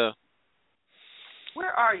you?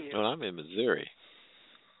 Where are you? Well, I'm in Missouri.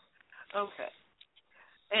 Okay.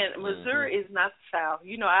 And Missouri is not the South.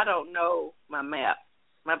 I don't know my map.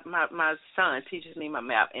 My son teaches me my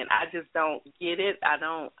map, and I just don't get it.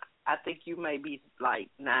 I think you may be like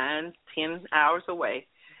 9-10 hours away.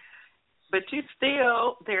 But you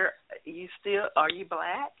still there. Are you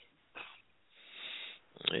black?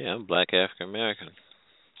 Yeah, I'm black African American.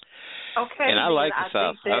 Okay. And I like the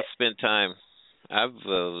South. I've spent time. I've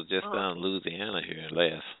just down in Louisiana here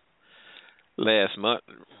last month.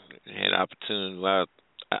 Had opportunity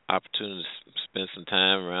to spend some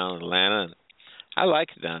time around Atlanta, and I like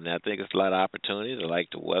it down there. I think it's a lot of opportunities. I like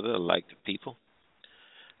the weather. I like the people.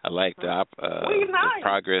 I like the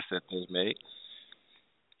progress that they've made.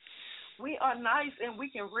 We are nice, and we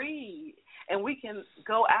can read, and we can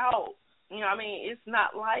go out. It's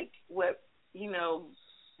not like what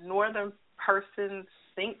northern persons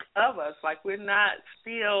think of us. Like, we're not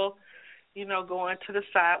still, going to the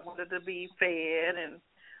side wanted to be fed, and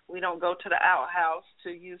we don't go to the outhouse to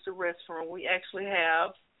use the restroom. We actually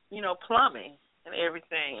have, plumbing and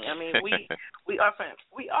everything. I mean, we are fans.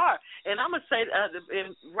 We are. And I'm going to say,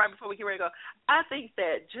 right before we get ready to go, I think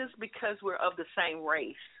that just because we're of the same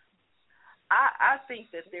race, I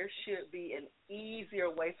think that there should be an easier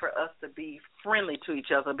way for us to be friendly to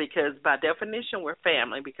each other, because by definition we're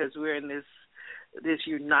family, because we're in this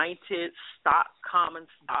united common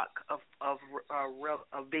stock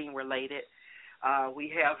of being related.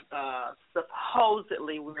 We have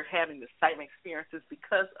supposedly we're having the same experiences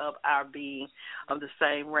because of our being of the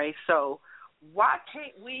same race. So why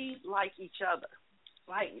can't we like each other?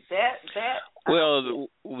 Like that. Well,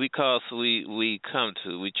 because we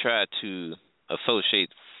try to associate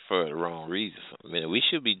for the wrong reasons. I mean, we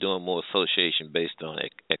should be doing more association based on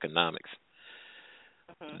economics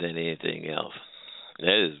than anything else.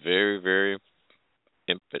 That is very, very,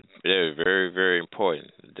 very, very, very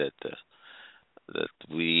important that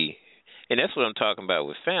we, and that's what I'm talking about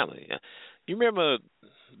with family. You remember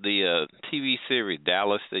the TV series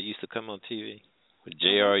Dallas that used to come on TV with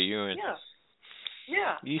J.R. Ewing?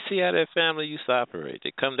 Yeah. You see how that family used to operate.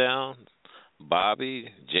 They come down, Bobby,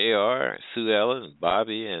 J.R., Sue Ellen,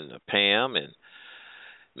 Bobby, and Pam, and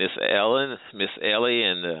Miss Ellie,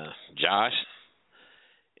 and Josh.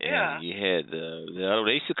 And you had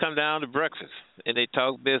they used to come down to breakfast, and they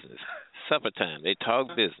talk business. Supper time, they talk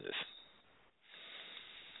business.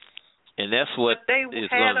 And that's what but they is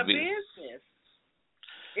had going to a be. Business.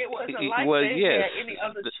 It wasn't like they had any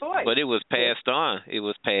other choice. But it was passed on. It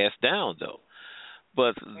was passed down, though.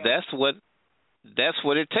 But that's what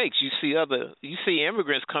it takes. You see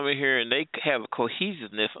immigrants coming here, and they have a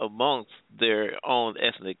cohesiveness amongst their own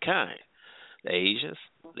ethnic kind. The Asians,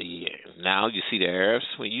 now you see the Arabs.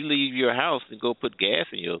 When you leave your house and go put gas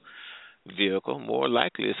in your vehicle, more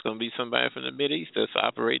likely it's going to be somebody from the Mideast that's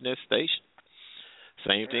operating that station.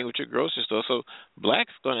 Same thing with your grocery store. So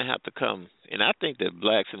blacks going to have to come, and I think that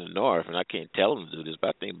blacks in the North, and I can't tell them to do this,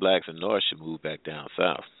 but I think blacks in the North should move back down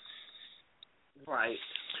south. Right.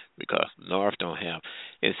 Because the North don't have.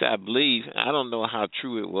 And so I believe, I don't know how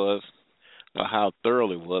true it was or how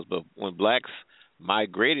thorough it was, but when blacks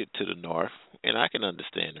migrated to the North, and I can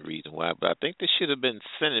understand the reason why, but I think they should have been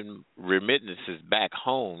sending remittances back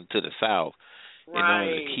home to the South in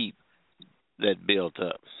order to keep that built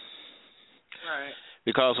up. Right.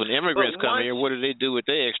 Because when immigrants come here, what do they do with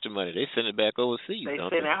their extra money? They send it back overseas. They don't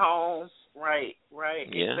send they? it home. Right,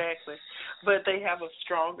 yeah. Exactly. But they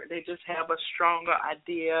just have a stronger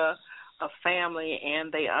idea of family,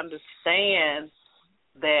 and they understand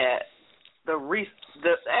that the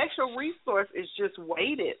actual resource is just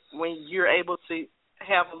weighted when you're able to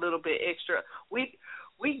have a little bit extra. We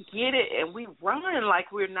get it, and we run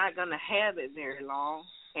like we're not going to have it very long,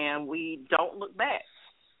 and we don't look back.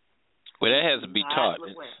 Well, that has to be taught,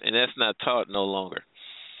 and that's not taught no longer.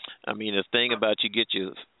 I mean, the thing about you get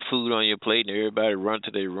your food on your plate and everybody run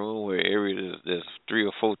to their room where there's 3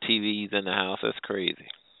 or 4 TVs in the house, that's crazy.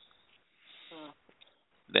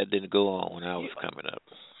 That didn't go on when I was coming up.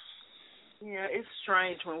 Yeah, it's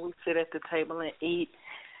strange when we sit at the table and eat,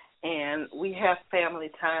 and we have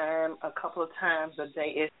family time a couple of times a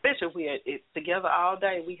day, especially if we're together all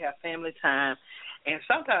day, we have family time. And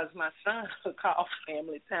sometimes my son will call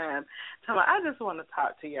family time. Tell me, I just want to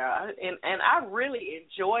talk to y'all. And I really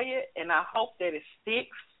enjoy it, and I hope that it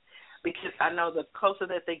sticks, because I know the closer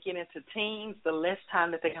that they get into teens, the less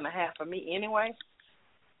time that they're going to have for me anyway.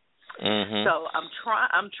 Mm-hmm. So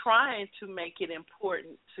I'm trying to make it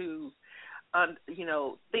important to,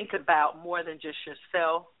 think about more than just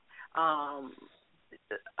yourself.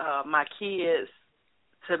 My kids,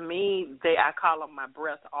 to me, I call them my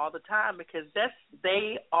breath all the time, because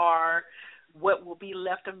they are what will be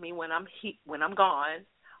left of me when I'm gone.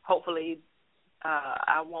 Hopefully,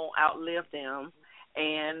 I won't outlive them.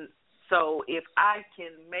 And so, if I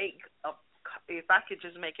could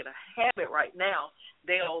just make it a habit right now,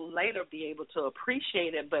 they'll later be able to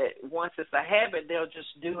appreciate it. But once it's a habit, they'll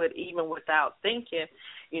just do it even without thinking.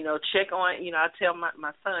 Check on, I tell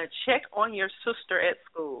my son, check on your sister at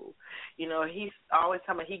school. He's always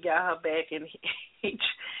telling me he got her back, and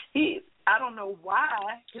he I don't know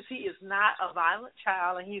why, because he is not a violent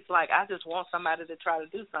child, and he's like, I just want somebody to try to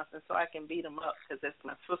do something so I can beat him up because that's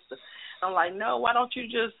my sister. I'm like, no, why don't you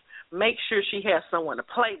just make sure she has someone to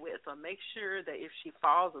play with, or make sure that if she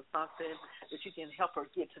falls or something, that you can help her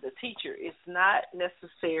get to the teacher. It's not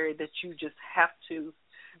necessary that you just have to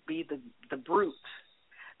be the brute.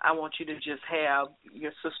 I want you to just have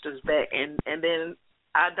your sister's back, and then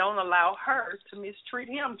I don't allow her to mistreat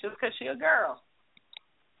him just because she's a girl.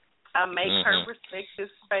 I make her respect his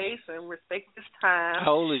space and respect his time.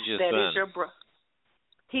 How old is your son? That is your brother.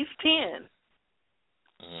 He's 10.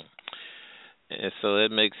 And so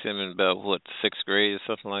that makes him in about, 6th grade or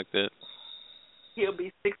something like that? He'll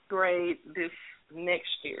be 6th grade this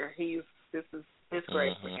next year. This is 5th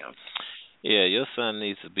grade for him. Yeah, your son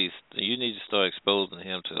you need to start exposing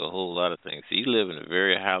him to a whole lot of things. You live in a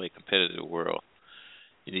very highly competitive world.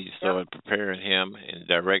 You need to start preparing him and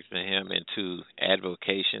directing him into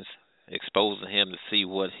avocations, exposing him to see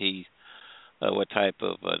what type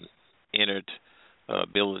of innate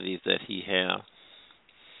abilities that he has.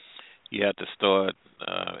 You have to start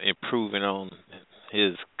improving on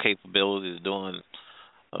his capabilities, doing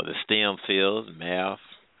the STEM fields, math,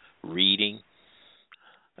 reading,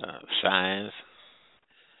 science.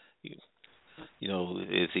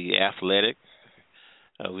 Is he athletic?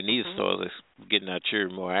 We need to start getting our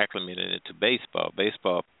children more acclimated into baseball.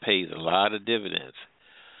 Baseball pays a lot of dividends.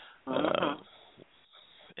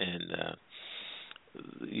 And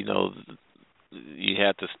you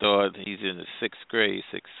have to start. He's in the sixth grade,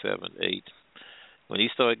 6, 7, 8. When he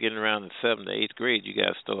started getting around the 7th to 8th grade, you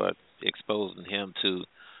got to start exposing him to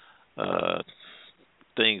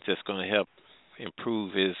things that's going to help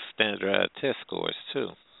improve his standardized test scores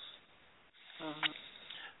too.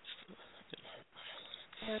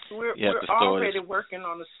 Yes, we're already working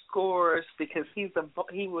on the scores because he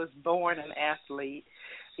was born an athlete.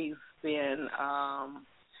 He's been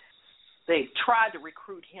they tried to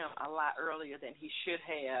recruit him a lot earlier than he should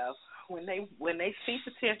have. When they see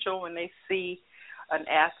potential, when they see an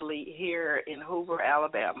athlete here in Hoover,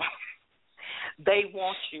 Alabama, they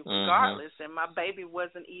want you regardless. And my baby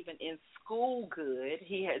wasn't even in school good.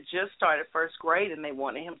 He had just started first grade, and they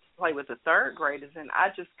wanted him to play with the third graders, and I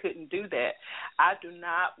just couldn't do that. I do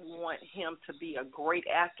not want him to be a great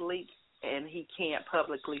athlete and he can't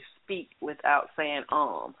publicly speak without saying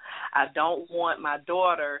I don't want my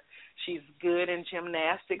daughter, she's good in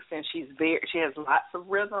gymnastics and she has lots of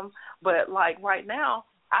rhythm, but like right now,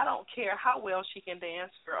 I don't care how well she can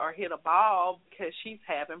dance or hit a ball because she's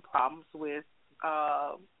having problems with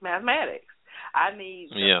mathematics. I need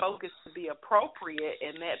the focus to be appropriate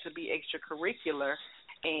and that to be extracurricular,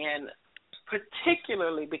 and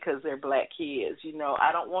particularly because they're black kids.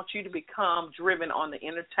 I don't want you to become driven on the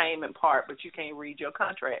entertainment part, but you can't read your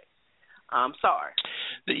contract. I'm sorry.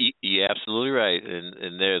 You're absolutely right,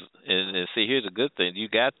 and see, here's a good thing: you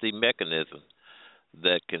got the mechanism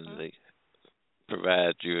that can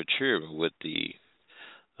provide your children with the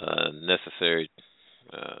necessary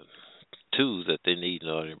tools that they need in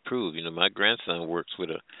order to improve. My grandson works with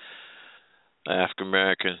a African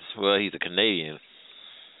American. Well, he's a Canadian.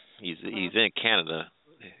 He's in Canada.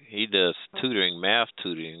 He does math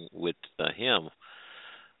tutoring with him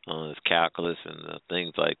on his calculus and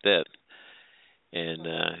things like that. And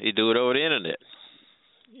he do it over the internet.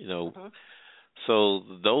 So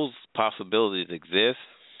those possibilities exist,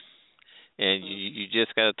 and you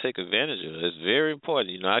just got to take advantage of it. It's very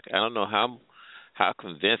important. I don't know how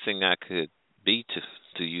convincing I could be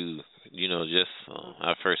to you. Just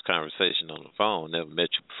our first conversation on the phone. Never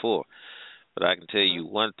met you before. But I can tell you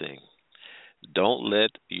one thing. Don't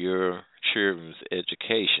let your children's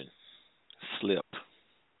education slip.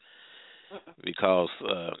 Because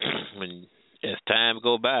as time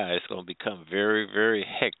go by, it's going to become very, very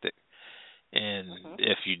hectic. And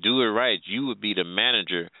if you do it right, you would be the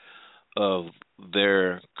manager of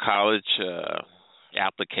their college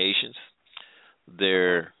applications,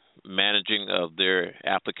 their managing of their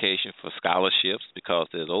application for scholarships, because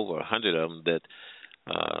there's over 100 of them that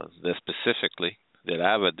specifically that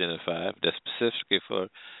I've identified that's specifically for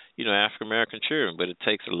African American children. But it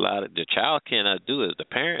takes a lot of the child cannot do it. The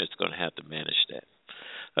parent's going to have to manage that.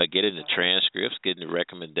 Getting the transcripts, getting the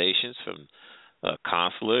recommendations from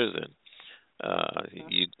counselors, and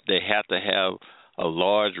they have to have a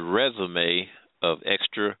large resume of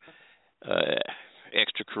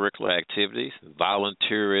extracurricular activities,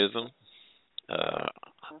 volunteerism,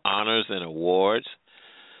 honors and awards.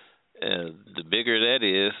 And the bigger that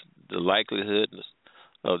is, the likelihood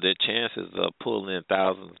of their chances of pulling in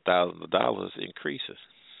thousands of dollars increases.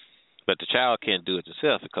 But the child can't do it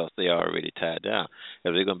themselves because they're already tied down.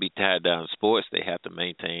 If they're going to be tied down in sports, they have to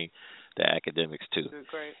maintain the academics too.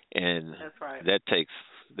 Great. And that's right.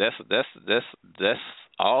 That's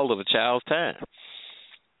all of a child's time.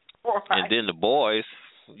 Right. And then the boys,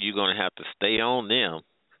 you're going to have to stay on them.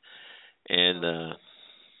 And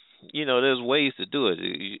there's ways to do it.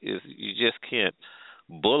 You just can't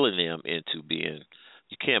bully them into being.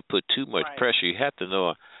 You can't put too much pressure. You have to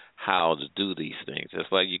know how to do these things. That's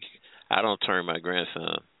why I don't turn my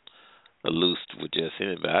grandson loose with just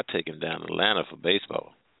anybody. I take him down to Atlanta for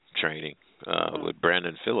baseball training with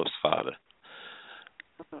Brandon Phillips' father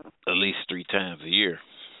at least 3 times a year.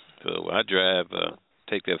 So I drive,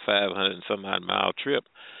 take that 500 and some odd mile trip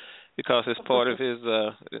because it's part of his.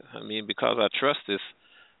 Because I trust this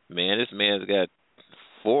man. This man's got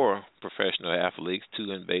 4 professional athletes,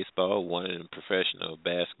 2 in baseball, 1 in professional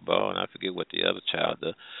basketball, and I forget what the other child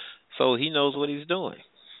does. So he knows what he's doing.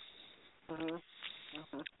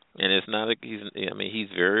 And it's not. He's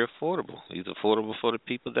very affordable. He's affordable for the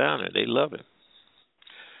people down there. They love him.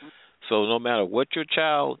 So no matter what your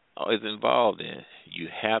child is involved in, you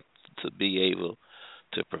have to be able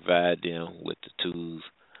to provide them with the tools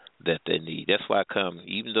that they need. That's why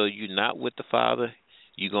even though you're not with the father,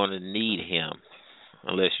 you're going to need him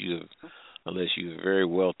unless you're a very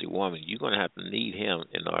wealthy woman. You're going to have to need him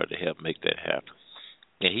in order to help make that happen.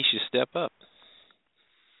 And he should step up.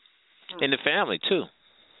 And the family, too.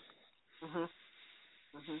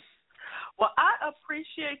 Well, I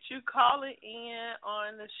appreciate you calling in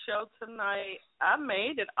on the show tonight. I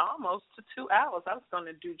made it almost to 2 hours. I was going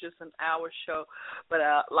to do just an hour show. But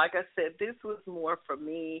like I said, this was more for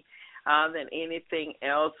me than anything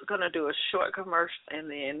else. I'm going to do a short commercial and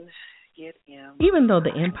then get him. Even though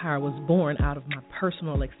the Empire was born out of my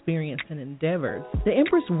personal experience and endeavors, the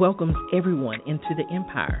Empress welcomes everyone into the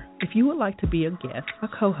Empire. If you would like to be a guest, a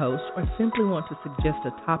co-host, or simply want to suggest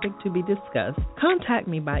a topic to be discussed, contact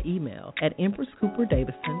me by email at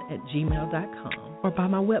empresscooperdavison@gmail.com or by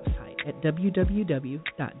my website at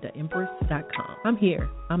www.theempress.com. I'm here.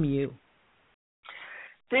 I'm you.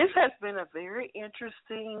 This has been a very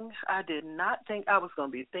interesting. I did not think I was going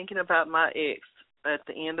to be thinking about my ex at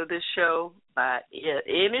the end of this show by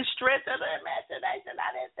any stretch of the imagination.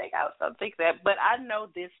 I didn't think I was going to think that, but I know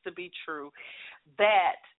this to be true,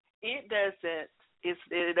 that it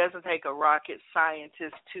doesn't take a rocket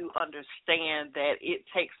scientist to understand that it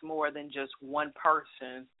takes more than just one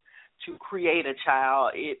person to create a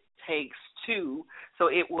child. It takes two, so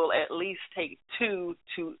it will at least take two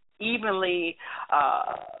to evenly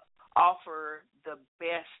offer the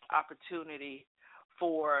best opportunity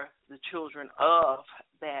for the children of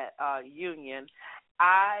that union.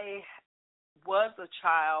 I was a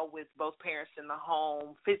child with both parents in the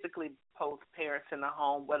home, physically both parents in the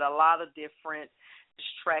home, with a lot of different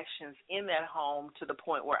distractions in that home to the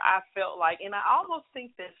point where I felt like, and I almost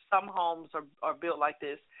think that some homes are built like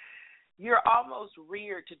this, you're almost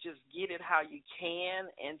reared to just get it how you can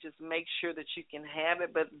and just make sure that you can have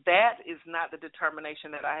it. But that is not the determination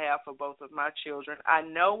that I have for both of my children. I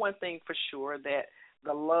know one thing for sure, that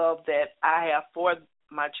the love that I have for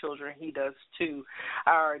my children, he does too.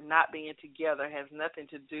 Our not being together has nothing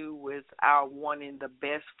to do with our wanting the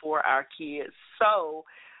best for our kids. So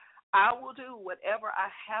I will do whatever I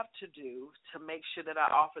have to do to make sure that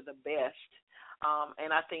I offer the best.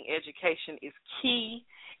 And I think education is key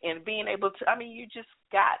in being able to, you just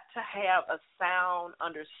got to have a sound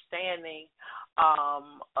understanding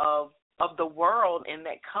of the world, and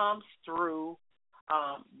that comes through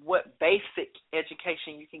what basic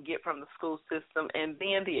education you can get from the school system, and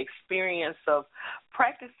then the experience of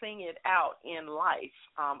practicing it out in life.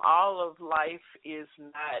 All of life is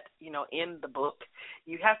not, in the book.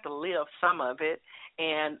 You have to live some of it,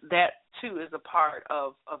 and that, too, is a part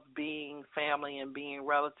of being family and being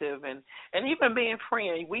relative and even being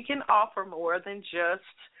friend. We can offer more than just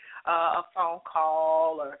a phone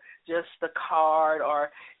call or just a card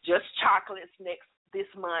or just chocolates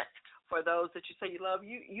this month. For those that you say you love,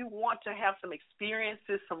 you want to have some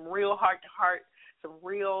experiences, some real heart-to-heart, some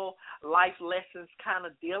real life lessons kind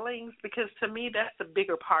of dealings, because to me that's the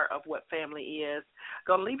bigger part of what family is.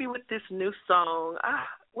 Going to leave you with this new song.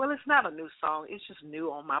 Well, it's not a new song. It's just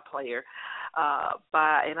new on my player. And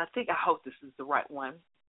I hope this is the right one.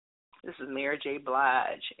 This is Mary J.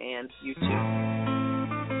 Blige and U2.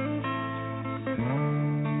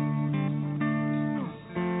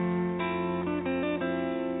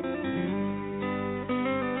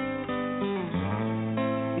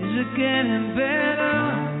 Getting better,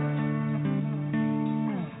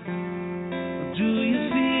 or do you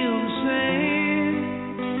feel the same?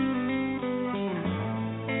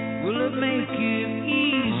 Will it make it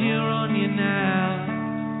easier on you now?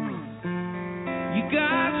 You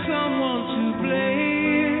got someone to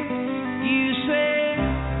blame. You say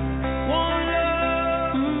one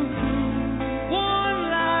love, one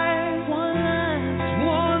life,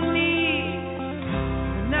 one need,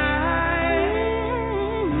 night.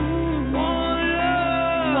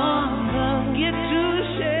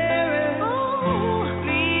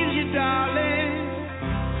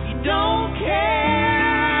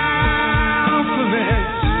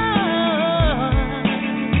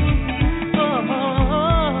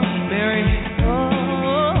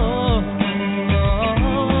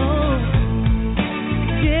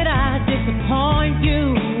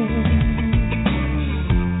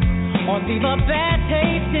 Leave a bad taste